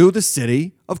to the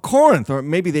city of Corinth. Or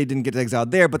maybe they didn't get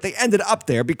exiled there, but they ended up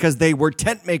there because they were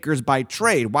tent makers by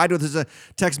trade. Why does the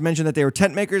text mention that they were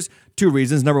tent makers? Two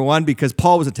reasons. Number one, because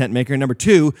Paul was a tent maker. Number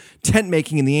two, tent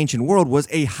making in the ancient world was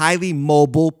a highly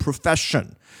mobile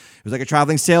profession. It was like a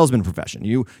traveling salesman profession.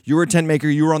 You were a tent maker.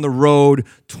 You were on the road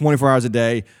 24 hours a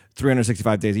day,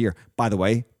 365 days a year. By the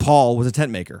way, Paul was a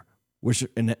tent maker, which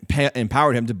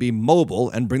empowered him to be mobile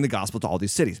and bring the gospel to all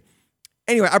these cities.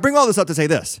 Anyway, I bring all this up to say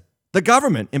this. The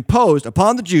government imposed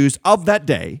upon the Jews of that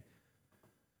day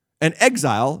an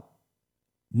exile,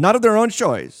 not of their own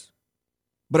choice,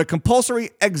 but a compulsory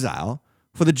exile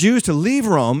for the Jews to leave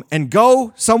Rome and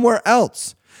go somewhere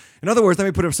else. In other words, let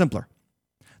me put it simpler.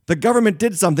 The government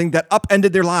did something that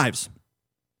upended their lives.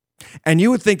 And you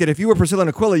would think that if you were Priscilla and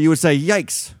Aquila, you would say,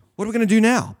 yikes, what are we going to do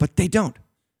now? But they don't.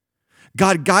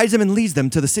 God guides them and leads them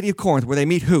to the city of Corinth, where they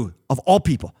meet who? Of all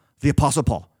people, the Apostle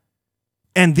Paul.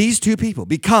 And these two people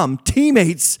become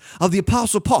teammates of the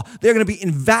Apostle Paul. They're going to be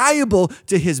invaluable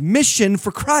to his mission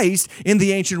for Christ in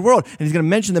the ancient world. And he's going to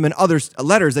mention them in other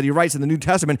letters that he writes in the New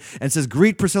Testament and says,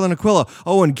 greet Priscilla and Aquila.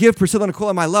 Oh, and give Priscilla and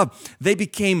Aquila my love. They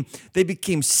became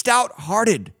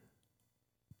stout-hearted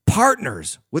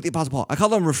partners with the Apostle Paul. I call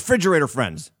them refrigerator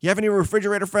friends. You have any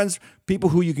refrigerator friends? People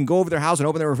who you can go over their house and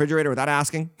open their refrigerator without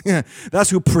asking? That's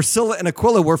who Priscilla and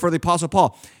Aquila were for the Apostle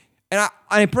Paul. And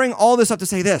I bring all this up to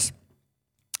say this.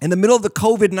 In the middle of the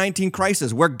COVID-19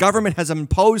 crisis, where government has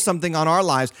imposed something on our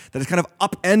lives that has kind of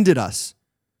upended us,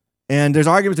 and there's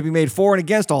arguments to be made for and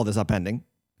against all this upending,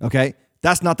 okay?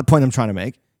 That's not the point I'm trying to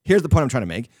make. Here's the point I'm trying to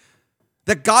make.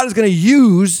 That God is going to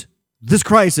use this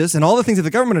crisis and all the things that the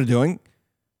government are doing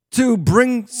to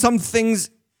bring some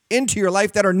things into your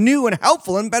life that are new and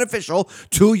helpful and beneficial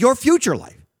to your future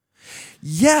life.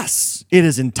 Yes, it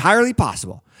is entirely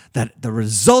possible that the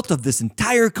result of this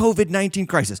entire COVID-19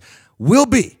 crisis will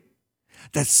be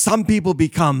that some people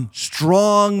become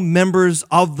strong members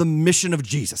of the mission of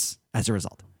Jesus as a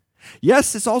result.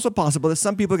 Yes, it's also possible that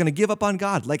some people are going to give up on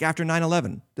God, like after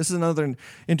 9/11. This is another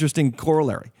interesting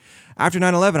corollary. After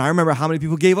 9/11, I remember how many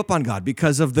people gave up on God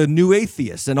because of the new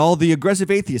atheists and all the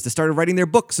aggressive atheists that started writing their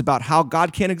books about how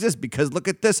God can't exist because look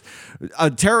at this,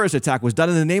 a terrorist attack was done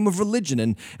in the name of religion.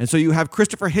 And so you have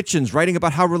Christopher Hitchens writing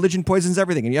about how religion poisons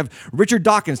everything. And you have Richard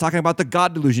Dawkins talking about the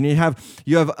God delusion. You have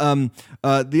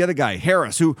the other guy,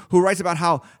 Harris, who writes about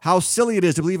how silly it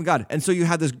is to believe in God. And so you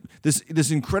have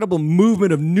this incredible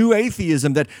movement of new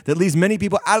atheism that leads many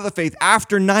people out of the faith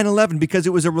after 9/11 because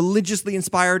it was a religiously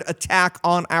inspired attack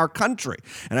on our country.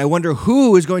 And I wonder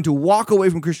who is going to walk away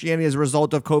from Christianity as a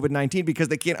result of COVID-19 because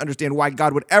they can't understand why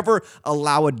God would ever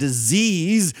allow a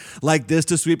disease like this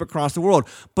to sweep across the world.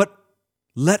 But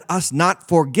let us not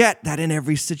forget that in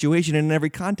every situation and in every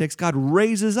context, God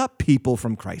raises up people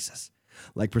from crisis,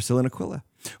 like Priscilla and Aquila,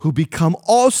 who become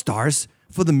all-stars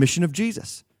for the mission of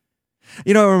Jesus.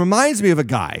 You know, it reminds me of a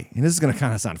guy, and this is going to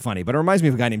kind of sound funny, but it reminds me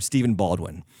of a guy named Stephen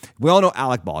Baldwin. We all know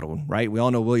Alec Baldwin, right? We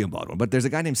all know William Baldwin, but there's a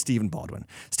guy named Stephen Baldwin.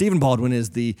 Stephen Baldwin is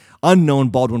the unknown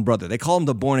Baldwin brother. They call him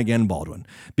the born-again Baldwin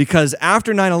because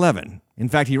after 9/11, in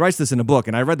fact, he writes this in a book,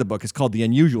 and I read the book. It's called The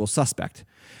Unusual Suspect.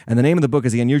 And the name of the book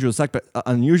is The Unusual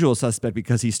Suspect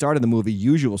because he starred in the movie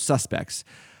Usual Suspects.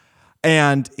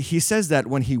 And he says that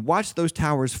when he watched those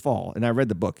towers fall, and I read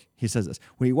the book, he says this,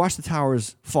 when he watched the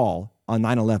towers fall on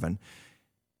 9/11,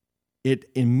 it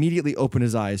immediately opened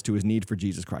his eyes to his need for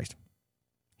Jesus Christ.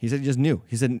 He said he just knew.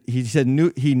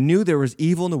 He knew there was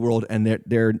evil in the world and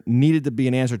there needed to be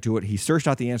an answer to it. He searched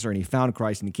out the answer and he found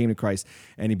Christ and he came to Christ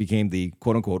and he became the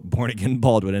quote-unquote born-again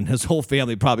Baldwin. And his whole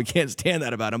family probably can't stand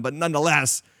that about him. But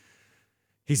nonetheless,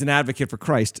 he's an advocate for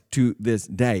Christ to this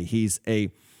day. He's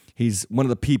one of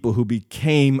the people who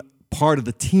became part of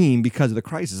the team because of the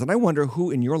crisis. And I wonder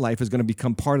who in your life is going to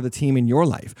become part of the team in your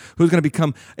life? Who's going to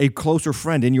become a closer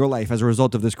friend in your life as a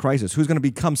result of this crisis? Who's going to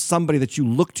become somebody that you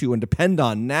look to and depend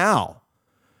on now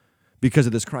because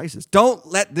of this crisis? Don't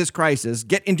let this crisis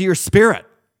get into your spirit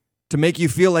to make you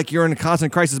feel like you're in a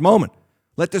constant crisis moment.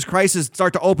 Let this crisis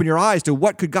start to open your eyes to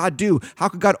what could God do? How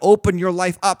could God open your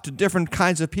life up to different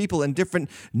kinds of people and different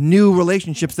new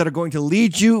relationships that are going to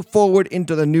lead you forward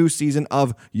into the new season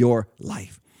of your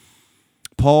life?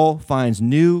 Paul finds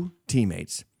new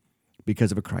teammates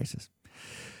because of a crisis.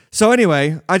 So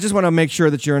anyway, I just want to make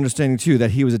sure that you're understanding too that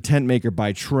he was a tent maker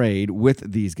by trade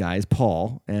with these guys,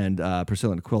 Paul and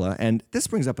Priscilla and Aquila. And this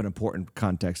brings up an important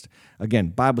context. Again,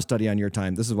 Bible study on your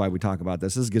time. This is why we talk about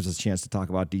this. This gives us a chance to talk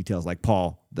about details like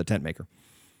Paul, the tent maker.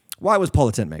 Why was Paul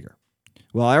a tent maker?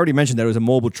 Well, I already mentioned that it was a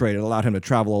mobile trade. It allowed him to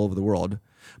travel all over the world.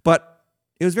 But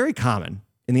it was very common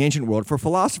in the ancient world for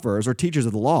philosophers or teachers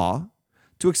of the law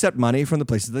to accept money from the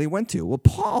places that they went to. Well,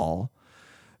 Paul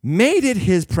made it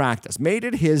his practice, made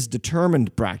it his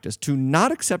determined practice to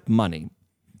not accept money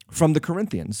from the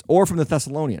Corinthians or from the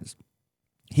Thessalonians.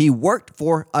 He worked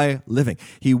for a living.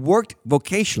 He worked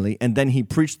vocationally, and then he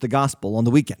preached the gospel on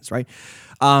the weekends, right?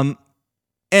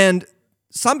 And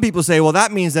some people say, well,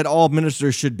 that means that all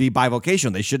ministers should be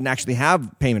bivocational. They shouldn't actually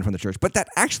have payment from the church. But that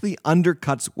actually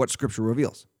undercuts what Scripture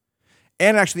reveals.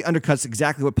 And it actually undercuts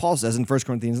exactly what Paul says in 1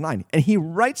 Corinthians 9. And he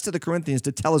writes to the Corinthians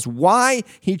to tell us why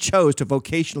he chose to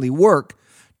vocationally work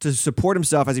to support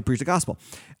himself as he preached the gospel.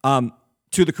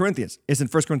 To the Corinthians, it's in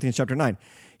 1 Corinthians chapter 9.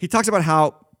 He talks about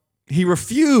how he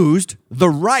refused the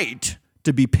right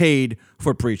to be paid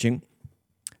for preaching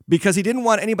because he didn't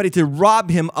want anybody to rob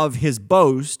him of his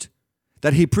boast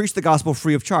that he preached the gospel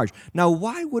free of charge. Now,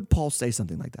 why would Paul say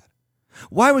something like that?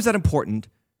 Why was that important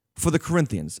for the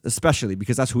Corinthians, especially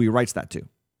because that's who he writes that to?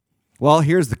 Well,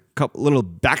 here's the little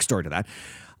backstory to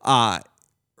that.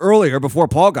 Earlier, before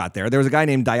Paul got there was a guy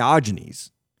named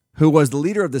Diogenes who was the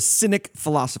leader of the Cynic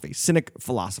philosophy. Cynic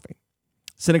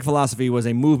philosophy was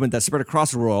a movement that spread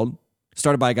across the world,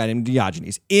 started by a guy named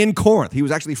Diogenes in Corinth. He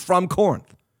was actually from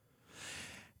Corinth.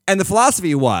 And the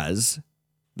philosophy was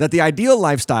that the ideal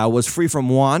lifestyle was free from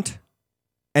want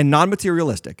and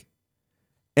non-materialistic.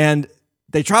 And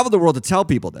they traveled the world to tell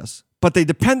people this, but they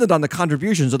depended on the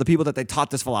contributions of the people that they taught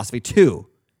this philosophy to.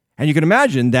 And you can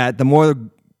imagine that the more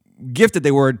gifted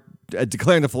they were at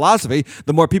declaring the philosophy,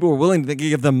 the more people were willing to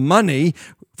give them money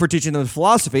for teaching them the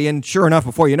philosophy. And sure enough,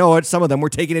 before you know it, some of them were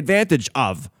taking advantage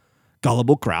of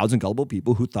gullible crowds and gullible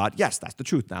people who thought, yes, that's the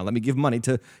truth. Now let me give money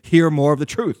to hear more of the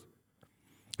truth.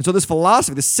 And so this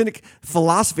philosophy, this Cynic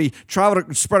philosophy,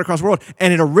 spread across the world,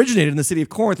 and it originated in the city of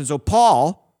Corinth. And so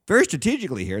Paul, very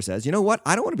strategically here, says, you know what?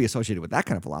 I don't want to be associated with that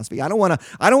kind of philosophy. I don't want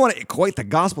to equate the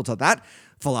gospel to that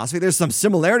philosophy. There's some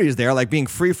similarities there, like being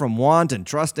free from want and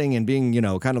trusting and being,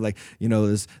 kind of like,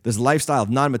 this lifestyle of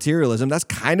non-materialism. That's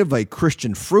kind of a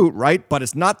Christian fruit, right? But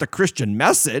it's not the Christian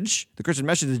message. The Christian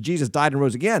message is Jesus died and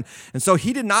rose again. And so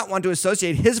he did not want to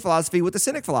associate his philosophy with the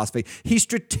Cynic philosophy. He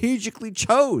strategically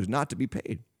chose not to be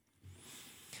paid.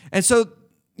 And so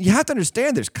you have to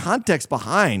understand there's context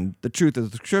behind the truth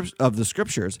of the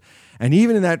Scriptures. And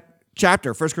even in that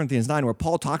chapter, 1 Corinthians 9, where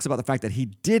Paul talks about the fact that he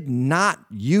did not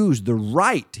use the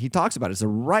right, he talks about it as a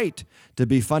right to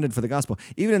be funded for the gospel.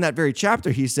 Even in that very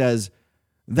chapter, he says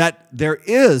that there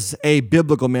is a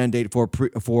biblical mandate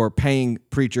for paying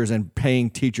preachers and paying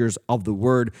teachers of the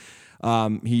word.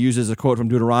 He uses a quote from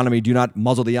Deuteronomy, do not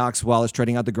muzzle the ox while it's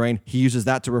treading out the grain. He uses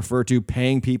that to refer to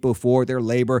paying people for their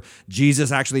labor.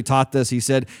 Jesus actually taught this. He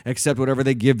said, accept whatever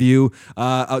they give you.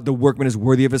 The workman is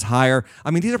worthy of his hire.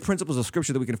 I mean, these are principles of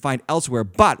Scripture that we can find elsewhere,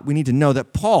 but we need to know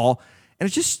that Paul, and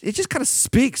it just kind of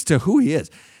speaks to who he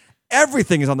is.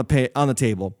 Everything is on the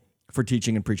table for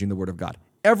teaching and preaching the word of God.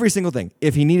 Every single thing.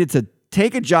 If he needed to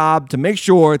take a job to make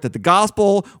sure that the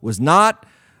gospel was not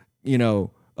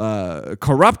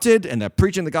corrupted and that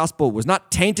preaching the gospel was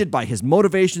not tainted by his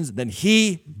motivations, then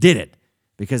he did it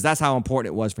because that's how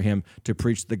important it was for him to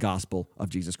preach the gospel of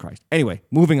Jesus Christ. Anyway,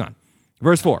 moving on.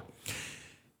 Verse 4.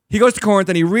 He goes to Corinth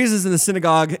and he reasons in the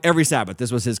synagogue every Sabbath.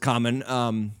 This was his common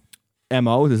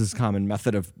MO. This is his common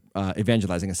method of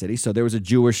evangelizing a city. So there was a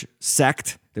Jewish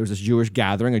sect. There was this Jewish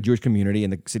gathering, a Jewish community in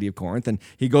the city of Corinth. And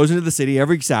he goes into the city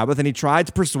every Sabbath and he tried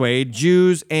to persuade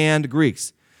Jews and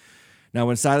Greeks. Now,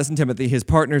 when Silas and Timothy, his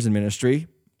partners in ministry,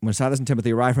 when Silas and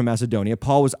Timothy arrived from Macedonia,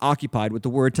 Paul was occupied with the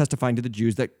word testifying to the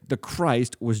Jews that the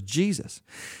Christ was Jesus.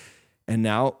 And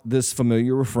now this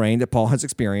familiar refrain that Paul has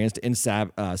experienced in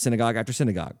synagogue after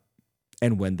synagogue.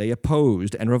 And when they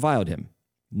opposed and reviled him,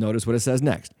 notice what it says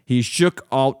next. He shook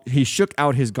out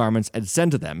his garments and said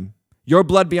to them, "Your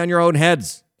blood be on your own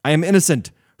heads. I am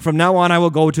innocent. From now on, I will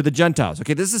go to the Gentiles."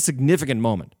 Okay, this is a significant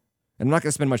moment. And I'm not going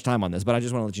to spend much time on this, but I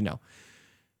just want to let you know.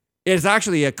 It's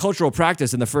actually a cultural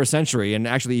practice in the first century, and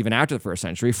actually even after the first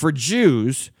century, for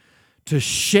Jews to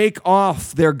shake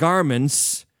off their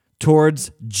garments towards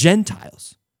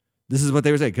Gentiles. This is what they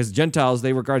would say, because Gentiles,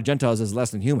 they regard Gentiles as less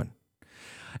than human.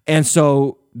 And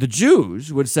so the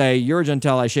Jews would say, "You're a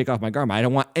Gentile, I shake off my garment. I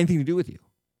don't want anything to do with you."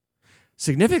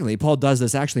 Significantly, Paul does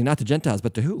this actually not to Gentiles,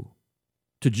 but to who?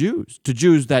 To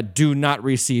Jews that do not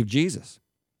receive Jesus.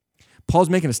 Paul's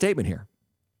making a statement here.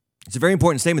 It's a very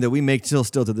important statement that we make still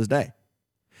to this day.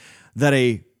 That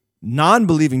a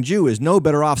non-believing Jew is no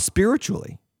better off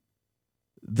spiritually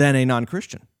than a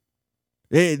non-Christian.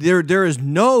 There is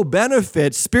no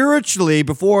benefit spiritually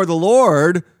before the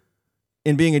Lord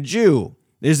in being a Jew.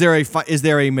 Is there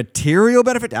a material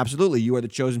benefit? Absolutely. You are the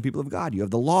chosen people of God. You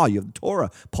have the law. You have the Torah.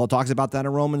 Paul talks about that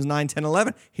in Romans 9, 10,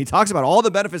 11. He talks about all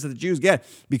the benefits that the Jews get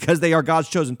because they are God's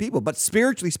chosen people. But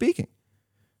spiritually speaking,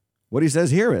 what he says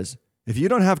here is, if you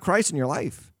don't have Christ in your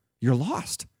life, you're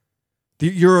lost.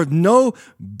 You're in no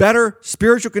better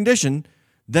spiritual condition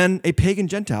than a pagan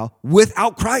Gentile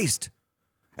without Christ.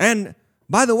 And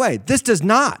by the way, this does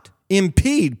not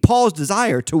impede Paul's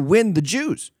desire to win the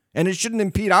Jews. And it shouldn't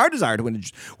impede our desire to win the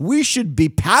Jews. We should be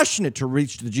passionate to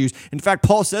reach the Jews. In fact,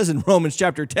 Paul says in Romans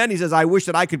chapter 10, he says, "I wish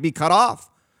that I could be cut off."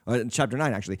 In chapter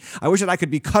 9, actually. "I wish that I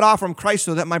could be cut off from Christ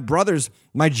so that my brothers,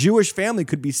 my Jewish family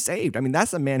could be saved." I mean,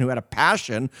 that's a man who had a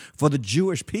passion for the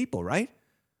Jewish people, right?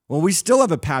 Well, we still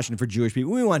have a passion for Jewish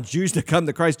people. We want Jews to come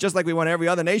to Christ just like we want every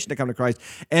other nation to come to Christ.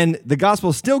 And the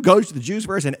gospel still goes to the Jews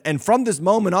first. And from this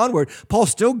moment onward, Paul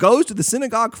still goes to the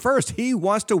synagogue first. He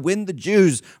wants to win the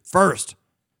Jews first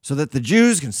so that the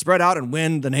Jews can spread out and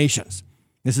win the nations.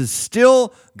 This is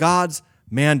still God's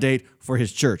mandate for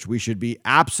his church. We should be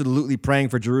absolutely praying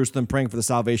for Jerusalem, praying for the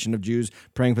salvation of Jews,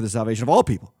 praying for the salvation of all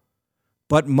people.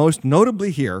 But most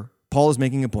notably here, Paul is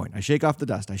making a point. I shake off the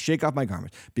dust. I shake off my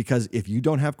garments. Because if you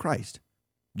don't have Christ,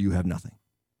 you have nothing.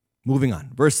 Moving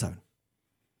on. Verse 7.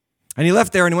 "And he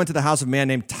left there and he went to the house of a man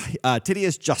named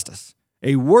Titius Justus,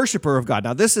 a worshiper of God."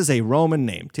 Now, this is a Roman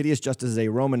name. Titius Justus is a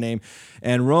Roman name,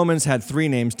 and Romans had 3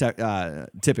 names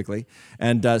typically.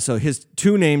 And so his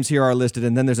 2 names here are listed,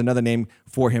 and then there's another name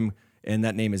for him, and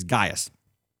that name is Gaius.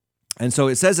 And so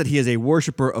it says that he is a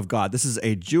worshiper of God. This is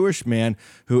a Jewish man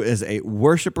who is a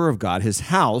worshiper of God. His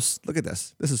house, look at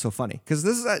this. This is so funny, because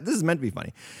this is meant to be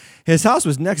funny. His house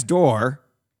was next door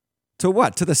to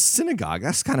what? To the synagogue.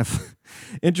 That's kind of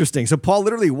interesting. So Paul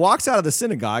literally walks out of the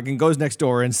synagogue and goes next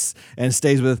door and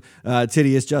stays with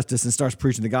Titius Justus and starts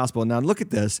preaching the gospel. Now look at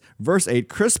this. Verse 8,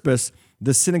 "Crispus,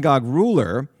 the synagogue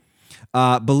ruler,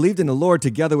 believed in the Lord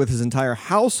together with his entire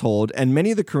household, and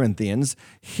many of the Corinthians,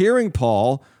 hearing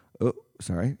Paul,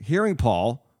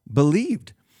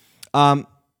 believed."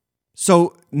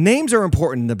 So names are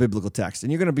important in the biblical text,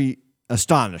 and you're going to be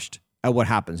astonished at what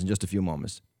happens in just a few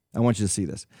moments. I want you to see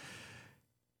this.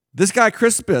 This guy,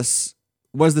 Crispus,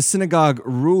 was the synagogue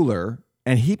ruler,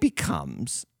 and he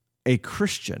becomes a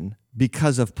Christian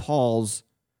because of Paul's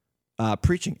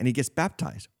preaching, and he gets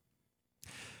baptized.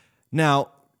 Now,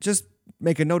 just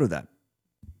make a note of that,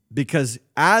 because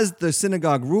as the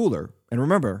synagogue ruler, and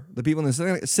remember, the people in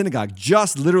the synagogue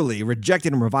just literally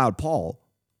rejected and reviled Paul,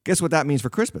 guess what that means for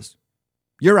Crispus?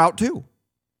 You're out too.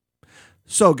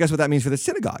 So guess what that means for the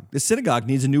synagogue? The synagogue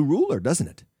needs a new ruler, doesn't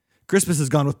it? Crispus has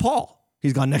gone with Paul.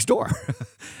 He's gone next door.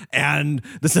 And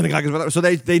the synagogue is with us. So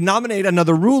they nominate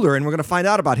another ruler, and we're going to find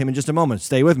out about him in just a moment.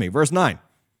 Stay with me. Verse 9.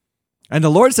 "And the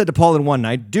Lord said to Paul in one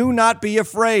night, 'Do not be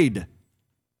afraid.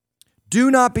 Do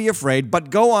not be afraid,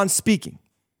 but go on speaking.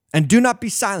 And do not be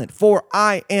silent, for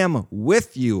I am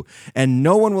with you, and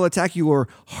no one will attack you or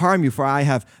harm you, for I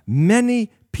have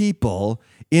many people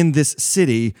in this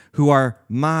city who are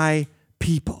my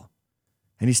people.'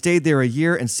 And he stayed there 1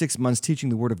 year and 6 months, teaching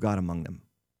the word of God among them."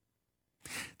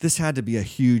 This had to be a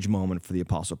huge moment for the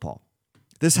Apostle Paul.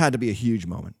 This had to be a huge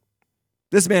moment.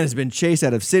 This man has been chased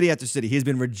out of city after city. He's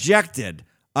been rejected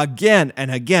again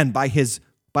and again by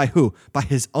who? By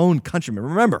his own countrymen.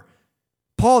 Remember,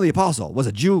 Paul the Apostle was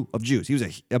a Jew of Jews. He was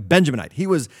a Benjaminite. He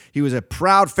was a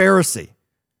proud Pharisee.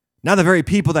 Now the very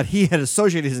people that he had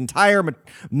associated his entire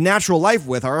natural life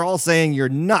with are all saying, "You're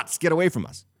nuts, get away from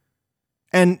us."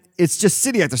 And it's just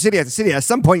city after city after city. At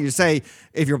some point you say,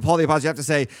 if you're Paul the Apostle, you have to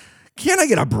say, "Can't I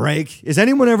get a break? Is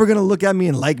anyone ever going to look at me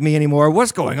and like me anymore?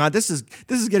 What's going on? This is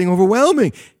getting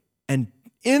overwhelming." And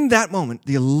in that moment,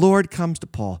 the Lord comes to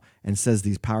Paul and says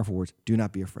these powerful words, "Do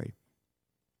not be afraid."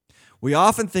 We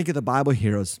often think of the Bible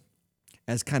heroes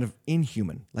as kind of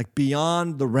inhuman, like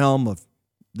beyond the realm of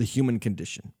the human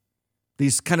condition.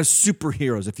 These kind of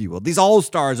superheroes, if you will, these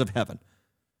all-stars of heaven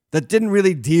that didn't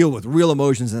really deal with real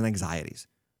emotions and anxieties.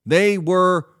 They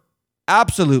were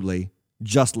absolutely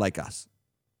just like us.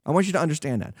 I want you to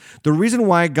understand that. The reason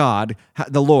why God,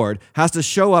 the Lord, has to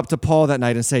show up to Paul that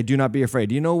night and say, "Do not be afraid."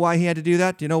 Do you know why he had to do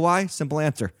that? Do you know why? Simple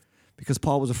answer. Because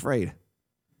Paul was afraid.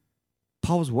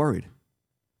 Paul was worried.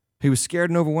 He was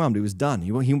scared and overwhelmed. He was done.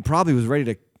 He probably was ready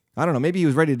to, I don't know, maybe he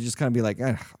was ready to just kind of be like,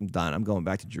 "I'm done. I'm going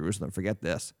back to Jerusalem. Forget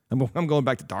this. I'm going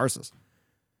back to Tarsus."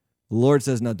 The Lord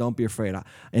says, "No, don't be afraid."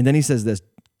 And then he says this,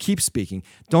 "Keep speaking.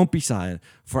 Don't be silent,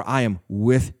 for I am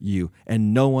with you,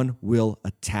 and no one will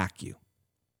attack you."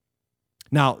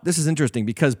 Now, this is interesting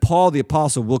because Paul the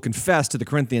Apostle will confess to the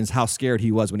Corinthians how scared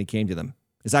he was when he came to them.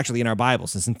 It's actually in our Bible.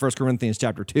 Since in 1 Corinthians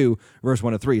chapter 2, verse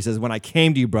 1 to 3, he says, "When I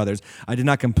came to you, brothers, I did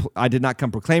not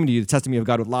come proclaiming to you the testimony of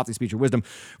God with lofty speech or wisdom,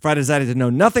 for I decided to know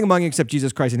nothing among you except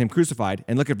Jesus Christ and him crucified."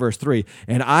 And look at verse 3,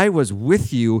 "And I was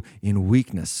with you in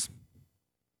weakness."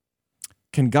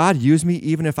 Can God use me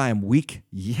even if I am weak?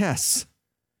 Yes.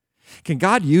 Can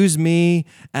God use me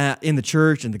in the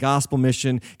church and the gospel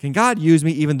mission? Can God use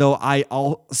me even though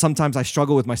sometimes I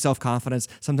struggle with my self-confidence?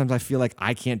 Sometimes I feel like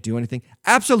I can't do anything?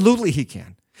 Absolutely he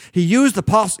can. He used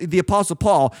the Apostle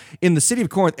Paul in the city of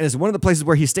Corinth, and it's one of the places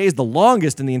where he stays the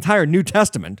longest in the entire New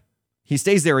Testament. He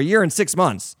stays there 1 year and 6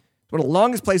 months. It's one of the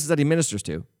longest places that he ministers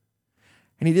to.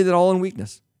 And he did it all in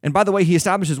weakness. And by the way, he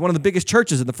establishes one of the biggest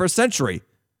churches in the first century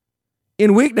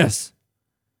in weakness.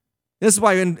 This is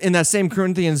why in that same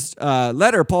Corinthians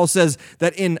letter, Paul says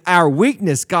that in our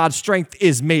weakness, God's strength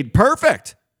is made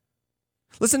perfect.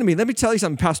 Listen to me. Let me tell you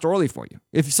something pastorally for you.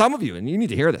 If some of you, and you need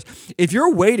to hear this, if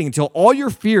you're waiting until all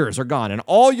your fears are gone and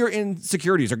all your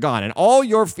insecurities are gone and all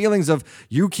your feelings of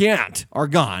you can't are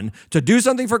gone to do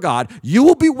something for God, you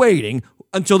will be waiting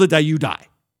until the day you die.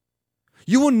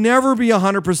 You will never be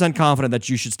 100% confident that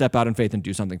you should step out in faith and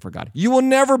do something for God. You will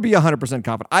never be 100%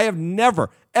 confident. I have never,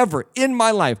 ever in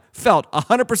my life felt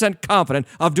 100% confident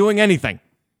of doing anything.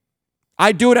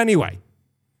 I do it anyway.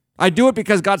 I do it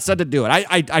because God said to do it.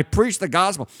 I preach the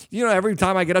gospel. You know, every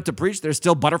time I get up to preach, there's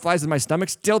still butterflies in my stomach,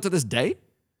 still to this day.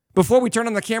 Before we turn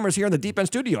on the cameras here in the Deep End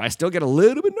studio, I still get a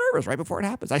little bit nervous right before it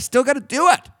happens. I still got to do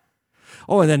it.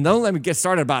 Oh, and then don't let me get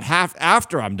started about half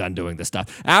after I'm done doing this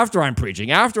stuff, after I'm preaching,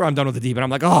 after I'm done with the deep, and I'm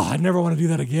like, "Oh, I never want to do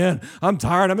that again. I'm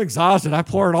tired. I'm exhausted. I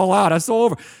pour it all out. It's all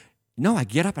over." No, I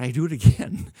get up and I do it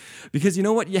again. Because you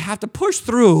know what? You have to push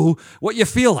through what you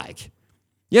feel like.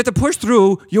 You have to push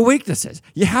through your weaknesses.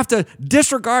 You have to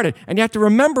disregard it, and you have to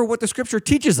remember what the scripture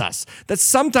teaches us, that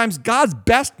sometimes God's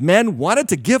best men wanted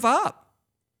to give up.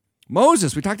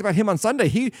 Moses, we talked about him on Sunday.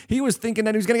 He was thinking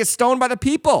that he was going to get stoned by the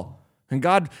people. And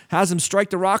God has him strike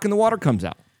the rock and the water comes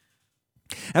out.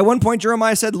 At one point,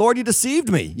 Jeremiah said, "Lord, you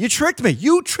deceived me. You tricked me.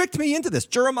 You tricked me into this."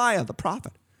 Jeremiah, the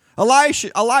prophet.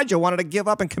 Elijah wanted to give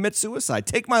up and commit suicide.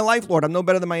 "Take my life, Lord. I'm no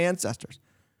better than my ancestors."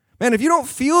 Man, if you don't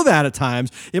feel that at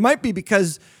times, it might be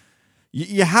because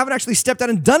you haven't actually stepped out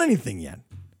and done anything yet.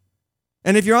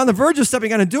 And if you're on the verge of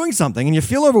stepping out and doing something and you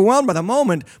feel overwhelmed by the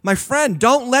moment, my friend,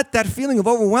 don't let that feeling of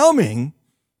overwhelming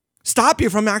stop you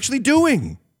from actually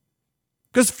doing.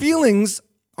 Because feelings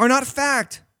are not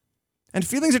fact, and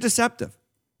feelings are deceptive.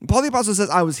 And Paul the Apostle says,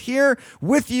 "I was here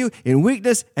with you in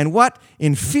weakness and what?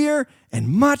 In fear and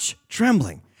much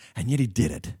trembling." And yet he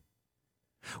did it.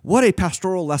 What a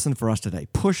pastoral lesson for us today.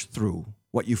 Push through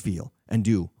what you feel and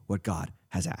do what God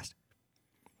has asked.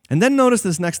 And then notice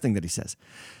this next thing that he says.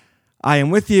 "I am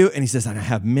with you," and he says, "and I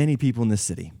have many people in this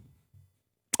city."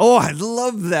 Oh, I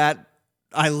love that.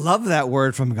 I love that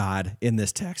word from God in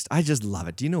this text. I just love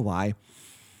it. Do you know why?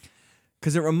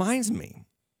 Because it reminds me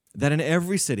that in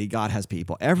every city, God has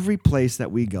people. Every place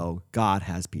that we go, God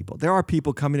has people. There are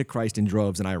people coming to Christ in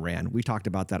droves in Iran. We talked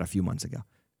about that a few months ago.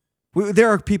 There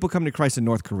are people coming to Christ in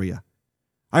North Korea.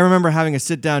 I remember having a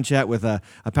sit-down chat with a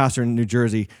pastor in New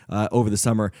Jersey over the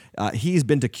summer. He's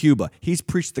been to Cuba. He's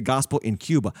preached the gospel in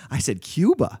Cuba. I said,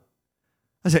 "Cuba?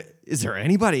 I said, is there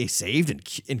anybody saved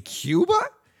in Cuba?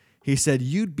 He said,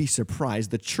 you'd be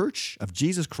surprised. The Church of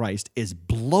Jesus Christ is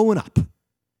blowing up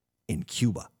in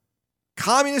Cuba.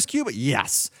 Communist Cuba?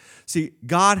 Yes. See,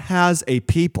 God has a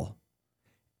people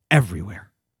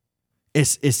everywhere.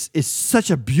 It's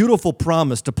such a beautiful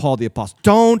promise to Paul the Apostle.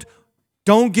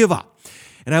 Don't give up.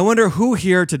 And I wonder who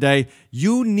here today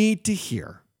you need to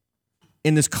hear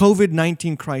in this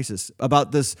COVID-19 crisis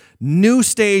about this new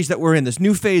stage that we're in, this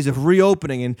new phase of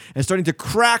reopening and starting to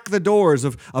crack the doors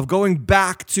of going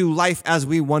back to life as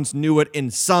we once knew it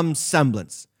in some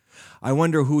semblance. I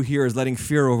wonder who here is letting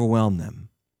fear overwhelm them,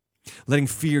 letting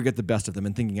fear get the best of them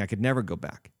and thinking I could never go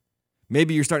back.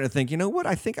 Maybe you're starting to think, you know what?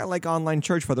 I think I like online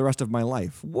church for the rest of my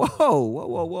life.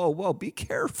 Whoa. Be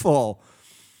careful.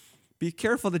 Be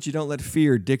careful that you don't let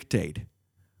fear dictate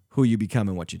who you become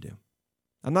and what you do.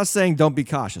 I'm not saying don't be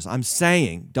cautious. I'm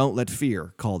saying don't let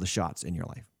fear call the shots in your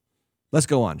life. Let's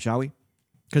go on, shall we?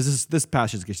 Because this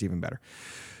passage gets even better.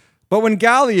 But when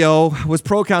Gallio was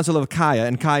proconsul of Achaia,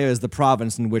 and Achaia is the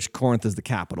province in which Corinth is the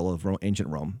capital of ancient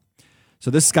Rome. So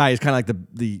this guy is kind of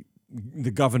like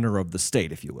the governor of the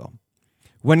state, if you will.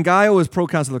 When Gallio was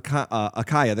proconsul of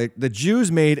Achaia, the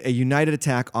Jews made a united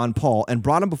attack on Paul and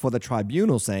brought him before the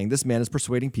tribunal, saying, this man is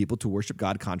persuading people to worship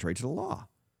God contrary to the law.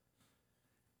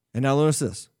 And now notice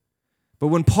this. But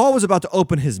when Paul was about to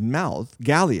open his mouth,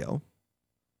 Gallio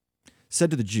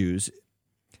said to the Jews,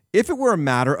 if it were a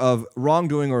matter of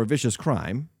wrongdoing or a vicious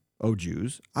crime, O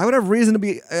Jews, I would have reason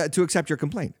to accept your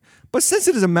complaint. But since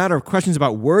it is a matter of questions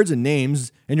about words and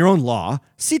names and your own law,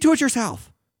 see to it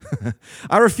yourself.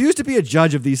 I refuse to be a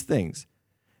judge of these things.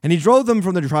 And he drove them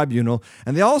from the tribunal,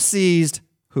 and they all seized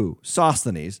who?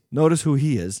 Sosthenes. Notice who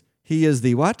he is. He is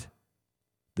the what?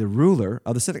 The ruler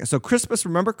of the synagogue. So Crispus,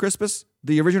 remember Crispus,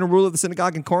 the original ruler of the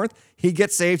synagogue in Corinth? He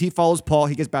gets saved, he follows Paul,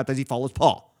 he gets baptized, he follows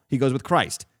Paul. He goes with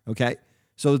Christ, okay?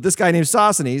 So this guy named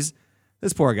Sosthenes,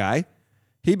 this poor guy,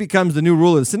 he becomes the new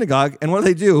ruler of the synagogue. And what do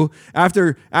they do?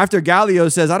 After Gallio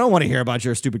says, I don't want to hear about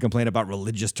your stupid complaint about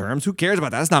religious terms. Who cares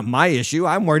about that? That's not my issue.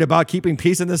 I'm worried about keeping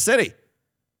peace in the city.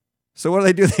 So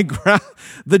what do? They grab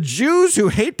the Jews who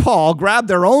hate Paul, grab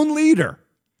their own leader,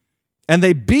 and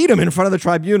they beat him in front of the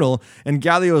tribunal. And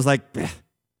Gallio is like,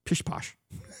 pish posh.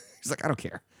 He's like, I don't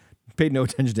care. Paid no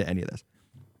attention to any of this.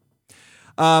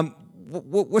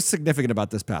 What's significant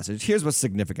about this passage? Here's what's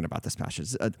significant about this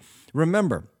passage.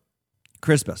 Remember,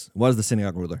 Crispus was the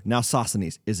synagogue ruler. Now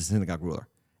Sosthenes is the synagogue ruler.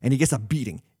 And he gets a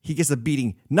beating. He gets a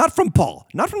beating not from Paul,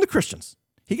 not from the Christians.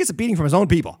 He gets a beating from his own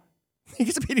people. He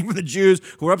gets a beating from the Jews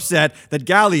who are upset that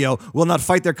Gallio will not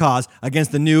fight their cause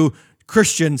against the new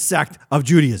Christian sect of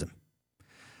Judaism.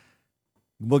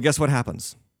 Well, guess what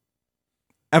happens?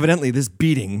 Evidently, this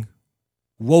beating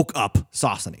woke up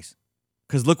Sosthenes.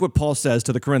 Because look what Paul says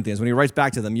to the Corinthians when he writes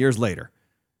back to them years later.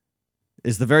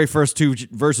 It's the very first two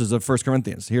verses of 1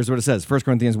 Corinthians. Here's what it says, 1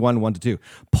 Corinthians 1:1-2.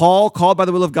 Paul, called by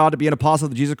the will of God to be an apostle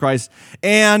of Jesus Christ,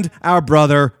 and our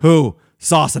brother, who?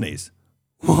 Sosthenes.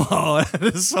 Whoa, that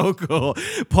is so cool.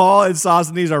 Paul and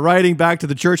Sosthenes are writing back to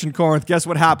the church in Corinth. Guess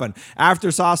what happened?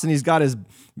 After Sosthenes got his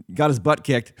butt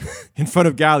kicked in front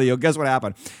of Gallio, guess what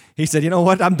happened? He said, you know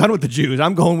what? I'm done with the Jews.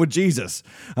 I'm going with Jesus.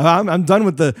 I'm done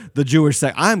with the Jewish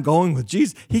sect. I'm going with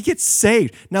Jesus. He gets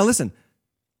saved. Now listen,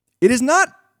 it is not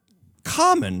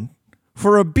common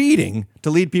for a beating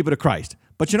to lead people to Christ.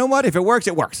 But you know what? If it works,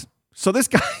 it works. So this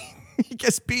guy, he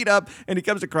gets beat up and he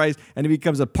comes to Christ and he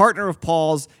becomes a partner of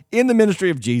Paul's in the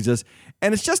ministry of Jesus.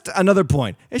 And it's just another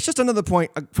point. It's just another point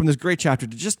from this great chapter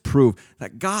to just prove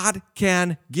that God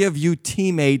can give you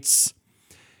teammates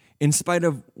in spite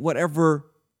of whatever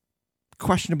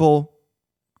questionable,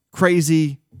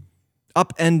 crazy,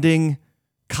 upending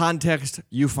context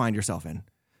you find yourself in.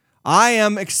 I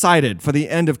am excited for the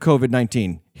end of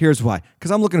COVID-19. Here's why.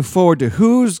 Because I'm looking forward to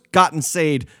who's gotten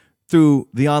saved through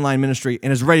the online ministry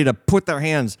and is ready to put their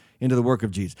hands into the work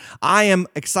of Jesus. I am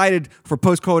excited for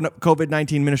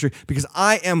post-COVID-19 ministry because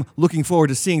I am looking forward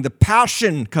to seeing the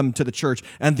passion come to the church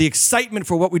and the excitement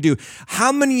for what we do.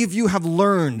 How many of you have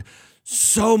learned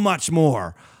so much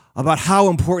more about how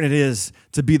important it is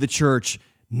to be the church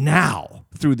now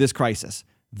through this crisis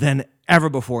than ever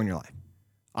before in your life?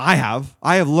 I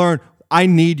have learned I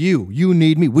need you. You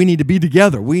need me. We need to be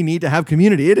together. We need to have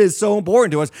community. It is so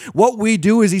important to us. What we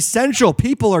do is essential.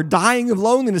 People are dying of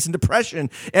loneliness and depression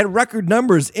at record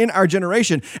numbers in our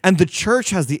generation. And the church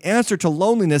has the answer to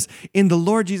loneliness in the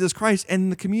Lord Jesus Christ and in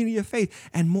the community of faith.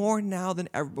 And more now than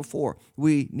ever before,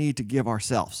 we need to give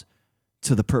ourselves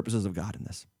to the purposes of God in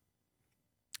this.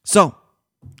 So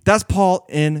that's Paul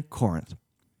in Corinth.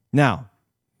 Now,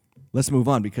 let's move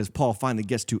on because Paul finally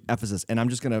gets to Ephesus. And I'm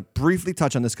just going to briefly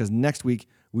touch on this because next week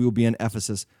we will be in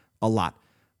Ephesus a lot.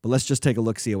 But let's just take a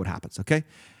look, see what happens, okay?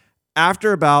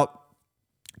 After about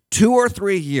 2 or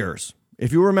 3 years,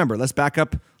 if you remember, let's back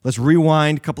up, let's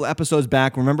rewind a couple of episodes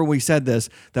back. Remember we said this,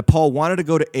 that Paul wanted to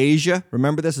go to Asia.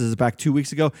 Remember this is back 2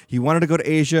 weeks ago. He wanted to go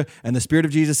to Asia, and the Spirit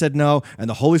of Jesus said no, and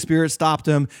the Holy Spirit stopped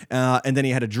him. And then he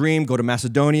had a dream, go to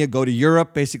Macedonia, go to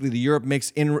Europe. Basically,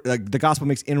 the gospel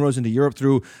makes inroads into Europe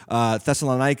through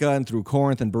Thessalonica and through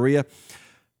Corinth and Berea.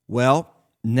 Well,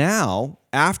 now,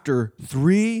 after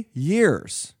 3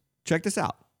 years, check this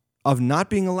out, of not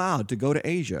being allowed to go to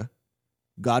Asia,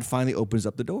 God finally opens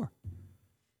up the door.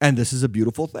 And this is a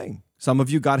beautiful thing. Some of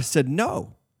you, God has said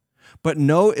no. But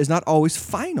no is not always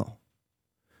final.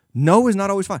 No is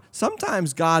not always final.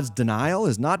 Sometimes God's denial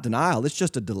is not denial. It's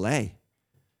just a delay.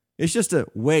 It's just a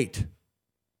wait.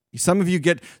 Some of you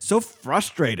get so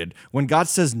frustrated when God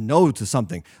says no to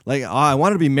something. Like, I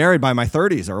wanted to be married by my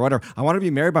 30s or whatever. I wanted to be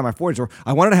married by my 40s, or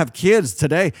I wanted to have kids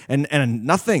today and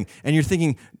nothing. And you're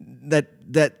thinking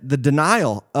that the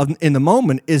denial in the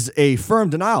moment is a firm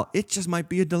denial. It just might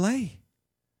be a delay.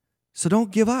 So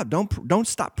don't give up. Don't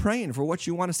stop praying for what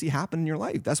you want to see happen in your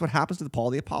life. That's what happens to Paul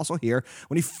the Apostle here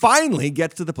when he finally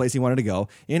gets to the place he wanted to go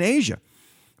in Asia.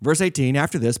 Verse 18,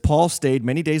 after this, Paul stayed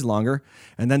many days longer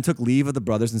and then took leave of the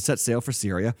brothers and set sail for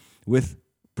Syria with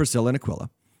Priscilla and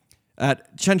Aquila.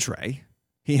 At Cenchreae,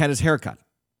 he had his hair cut,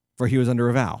 for he was under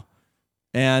a vow.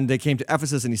 And they came to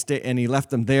Ephesus, and he left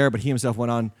them there, but he himself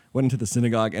went into the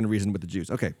synagogue and reasoned with the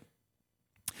Jews. Okay.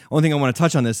 Only thing I want to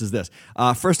touch on this is this.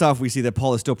 First off, we see that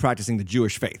Paul is still practicing the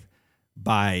Jewish faith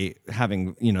by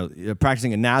having,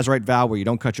 practicing a Nazirite vow where you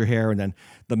don't cut your hair, and then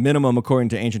the minimum according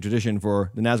to ancient tradition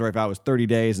for the Nazirite vow was 30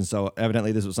 days, and so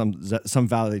evidently this was some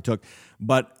vow that they took.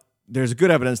 But there's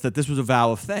good evidence that this was a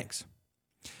vow of thanks,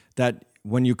 that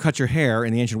when you cut your hair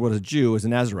in the ancient world as a Jew, as a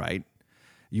Nazirite,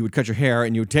 you would cut your hair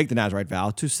and you would take the Nazirite vow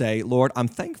to say, Lord, I'm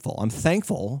thankful. I'm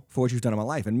thankful for what you've done in my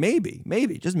life. And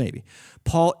maybe, just maybe,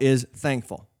 Paul is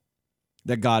thankful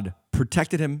that God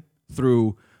protected him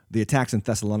through the attacks in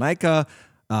Thessalonica,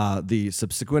 the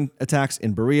subsequent attacks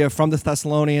in Berea from the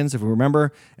Thessalonians, if we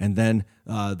remember, and then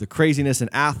the craziness in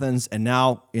Athens, and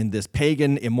now in this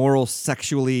pagan,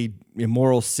 sexually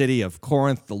immoral city of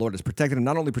Corinth. The Lord has protected him,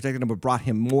 not only protected him, but brought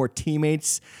him more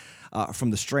teammates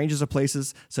from the strangest of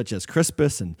places, such as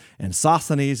Crispus and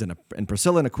Sosthenes and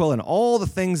Priscilla and Aquila, and all the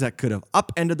things that could have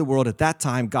upended the world at that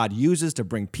time, God uses to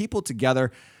bring people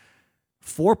together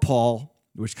for Paul,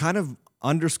 which kind of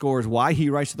underscores why he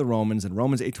writes to the Romans in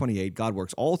Romans 8:28, God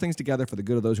works all things together for the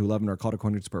good of those who love him and are called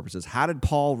according to his purposes. How did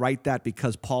Paul write that?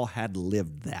 Because Paul had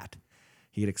lived that.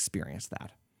 He had experienced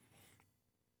that.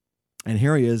 And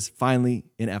here he is finally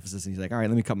in Ephesus, and he's like, all right,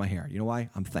 let me cut my hair. You know why?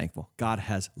 I'm thankful. God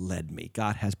has led me.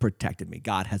 God has protected me.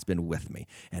 God has been with me.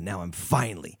 And now I'm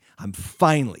finally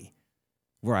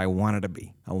where I wanted to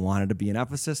be. I wanted to be in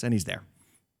Ephesus, and he's there.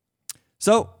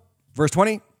 So, verse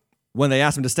 20, when they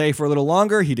asked him to stay for a little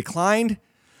longer, he declined.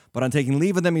 But on taking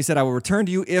leave of them, he said, I will return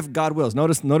to you if God wills.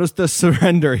 Notice the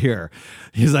surrender here.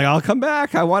 He's like, I'll come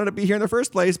back. I wanted to be here in the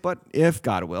first place, but if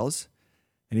God wills.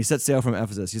 And he set sail from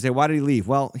Ephesus. You say, why did he leave?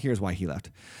 Well, here's why he left.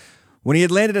 When he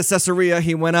had landed at Caesarea,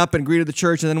 he went up and greeted the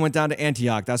church and then went down to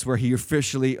Antioch. That's where he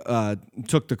officially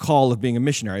took the call of being a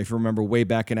missionary, if you remember way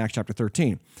back in Acts chapter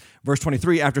 13. Verse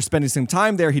 23, after spending some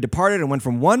time there, he departed and went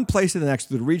from one place to the next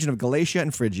through the region of Galatia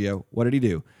and Phrygia. What did he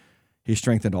do? He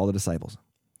strengthened all the disciples.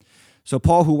 So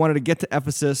Paul, who wanted to get to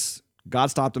Ephesus, God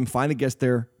stopped him, finally gets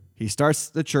there. He starts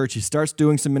the church. He starts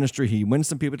doing some ministry. He wins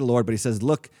some people to the Lord, but he says,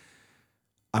 look,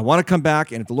 I want to come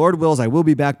back, and if the Lord wills, I will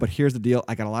be back, but here's the deal.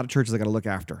 I got a lot of churches I got to look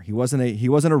after. He wasn't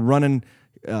a run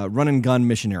and gun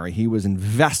missionary. He was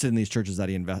invested in these churches that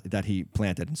he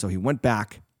planted. And so he went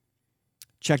back,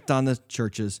 checked on the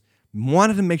churches,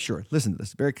 wanted to make sure. Listen to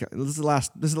this. This is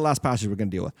the last passage we're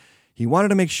going to deal with. He wanted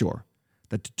to make sure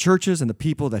that the churches and the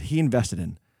people that he invested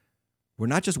in were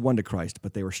not just won to Christ,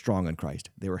 but they were strong in Christ.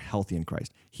 They were healthy in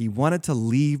Christ. He wanted to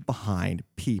leave behind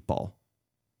people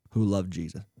who loved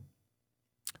Jesus.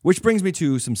 Which brings me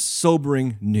to some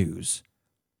sobering news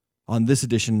on this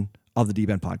edition of the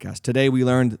Deep End Podcast. Today we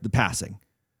learned the passing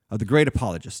of the great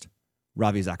apologist,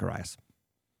 Ravi Zacharias.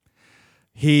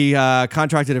 He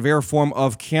contracted a rare form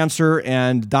of cancer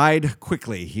and died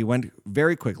quickly. He went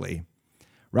very quickly.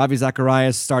 Ravi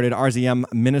Zacharias started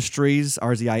RZIM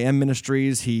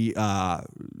Ministries. He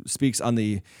speaks on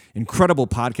the incredible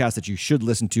podcast that you should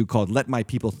listen to called Let My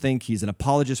People Think. He's an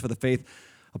apologist for the faith.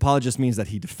 Apologist means that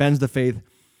he defends the faith.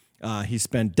 He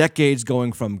spent decades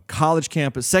going from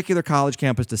secular college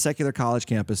campus to secular college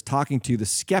campus, talking to the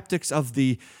skeptics of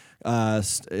the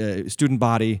student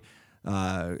body,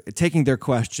 taking their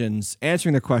questions,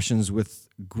 answering their questions with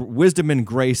wisdom and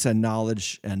grace and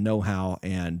knowledge and know-how.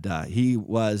 And he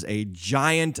was a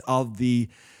giant of the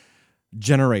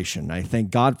generation. I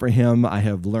thank God for him. I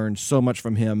have learned so much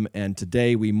from him. And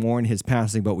today we mourn his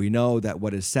passing, but we know that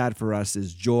what is sad for us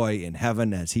is joy in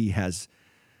heaven as he has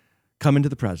come into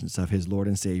the presence of his Lord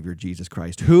and Savior, Jesus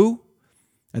Christ, who,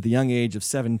 at the young age of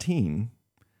 17,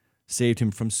 saved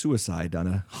him from suicide on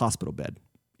a hospital bed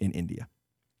in India.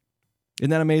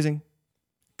 Isn't that amazing?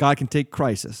 God can take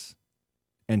crisis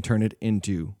and turn it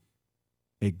into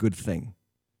a good thing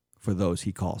for those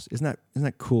he calls. Isn't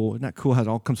that cool? Isn't that cool how it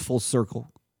all comes full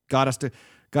circle? God has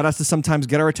to sometimes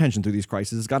get our attention through these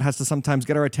crises. God has to sometimes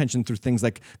get our attention through things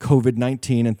like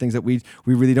COVID-19 and things that we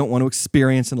really don't want to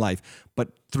experience in life. But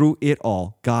through it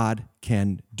all, God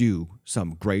can do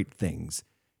some great things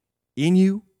in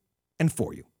you and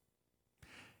for you.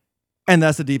 And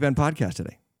that's the Deep End Podcast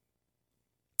today.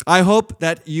 I hope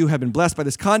that you have been blessed by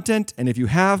this content. And if you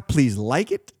have, please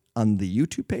like it on the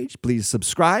YouTube page. Please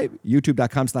subscribe,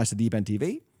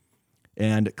 youtube.com/thedeependtv.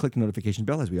 And click the notification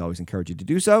bell, as we always encourage you to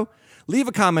do so. Leave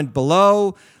a comment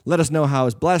below. Let us know how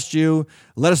it's blessed you.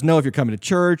 Let us know if you're coming to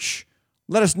church.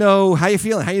 Let us know how you're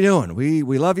feeling, how you doing.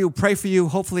 We love you, pray for you.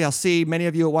 Hopefully I'll see many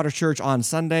of you at Water Church on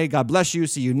Sunday. God bless you.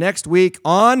 See you next week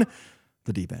on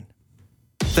The Deep End.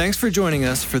 Thanks for joining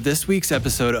us for this week's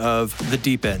episode of The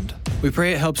Deep End. We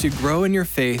pray it helps you grow in your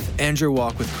faith and your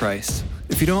walk with Christ.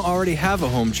 If you don't already have a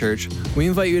home church, we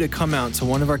invite you to come out to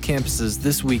one of our campuses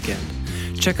this weekend.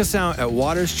 Check us out at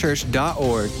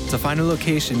waterschurch.org to find a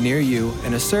location near you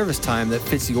and a service time that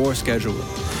fits your schedule.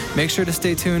 Make sure to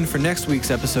stay tuned for next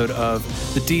week's episode of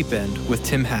The Deep End with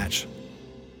Tim Hatch.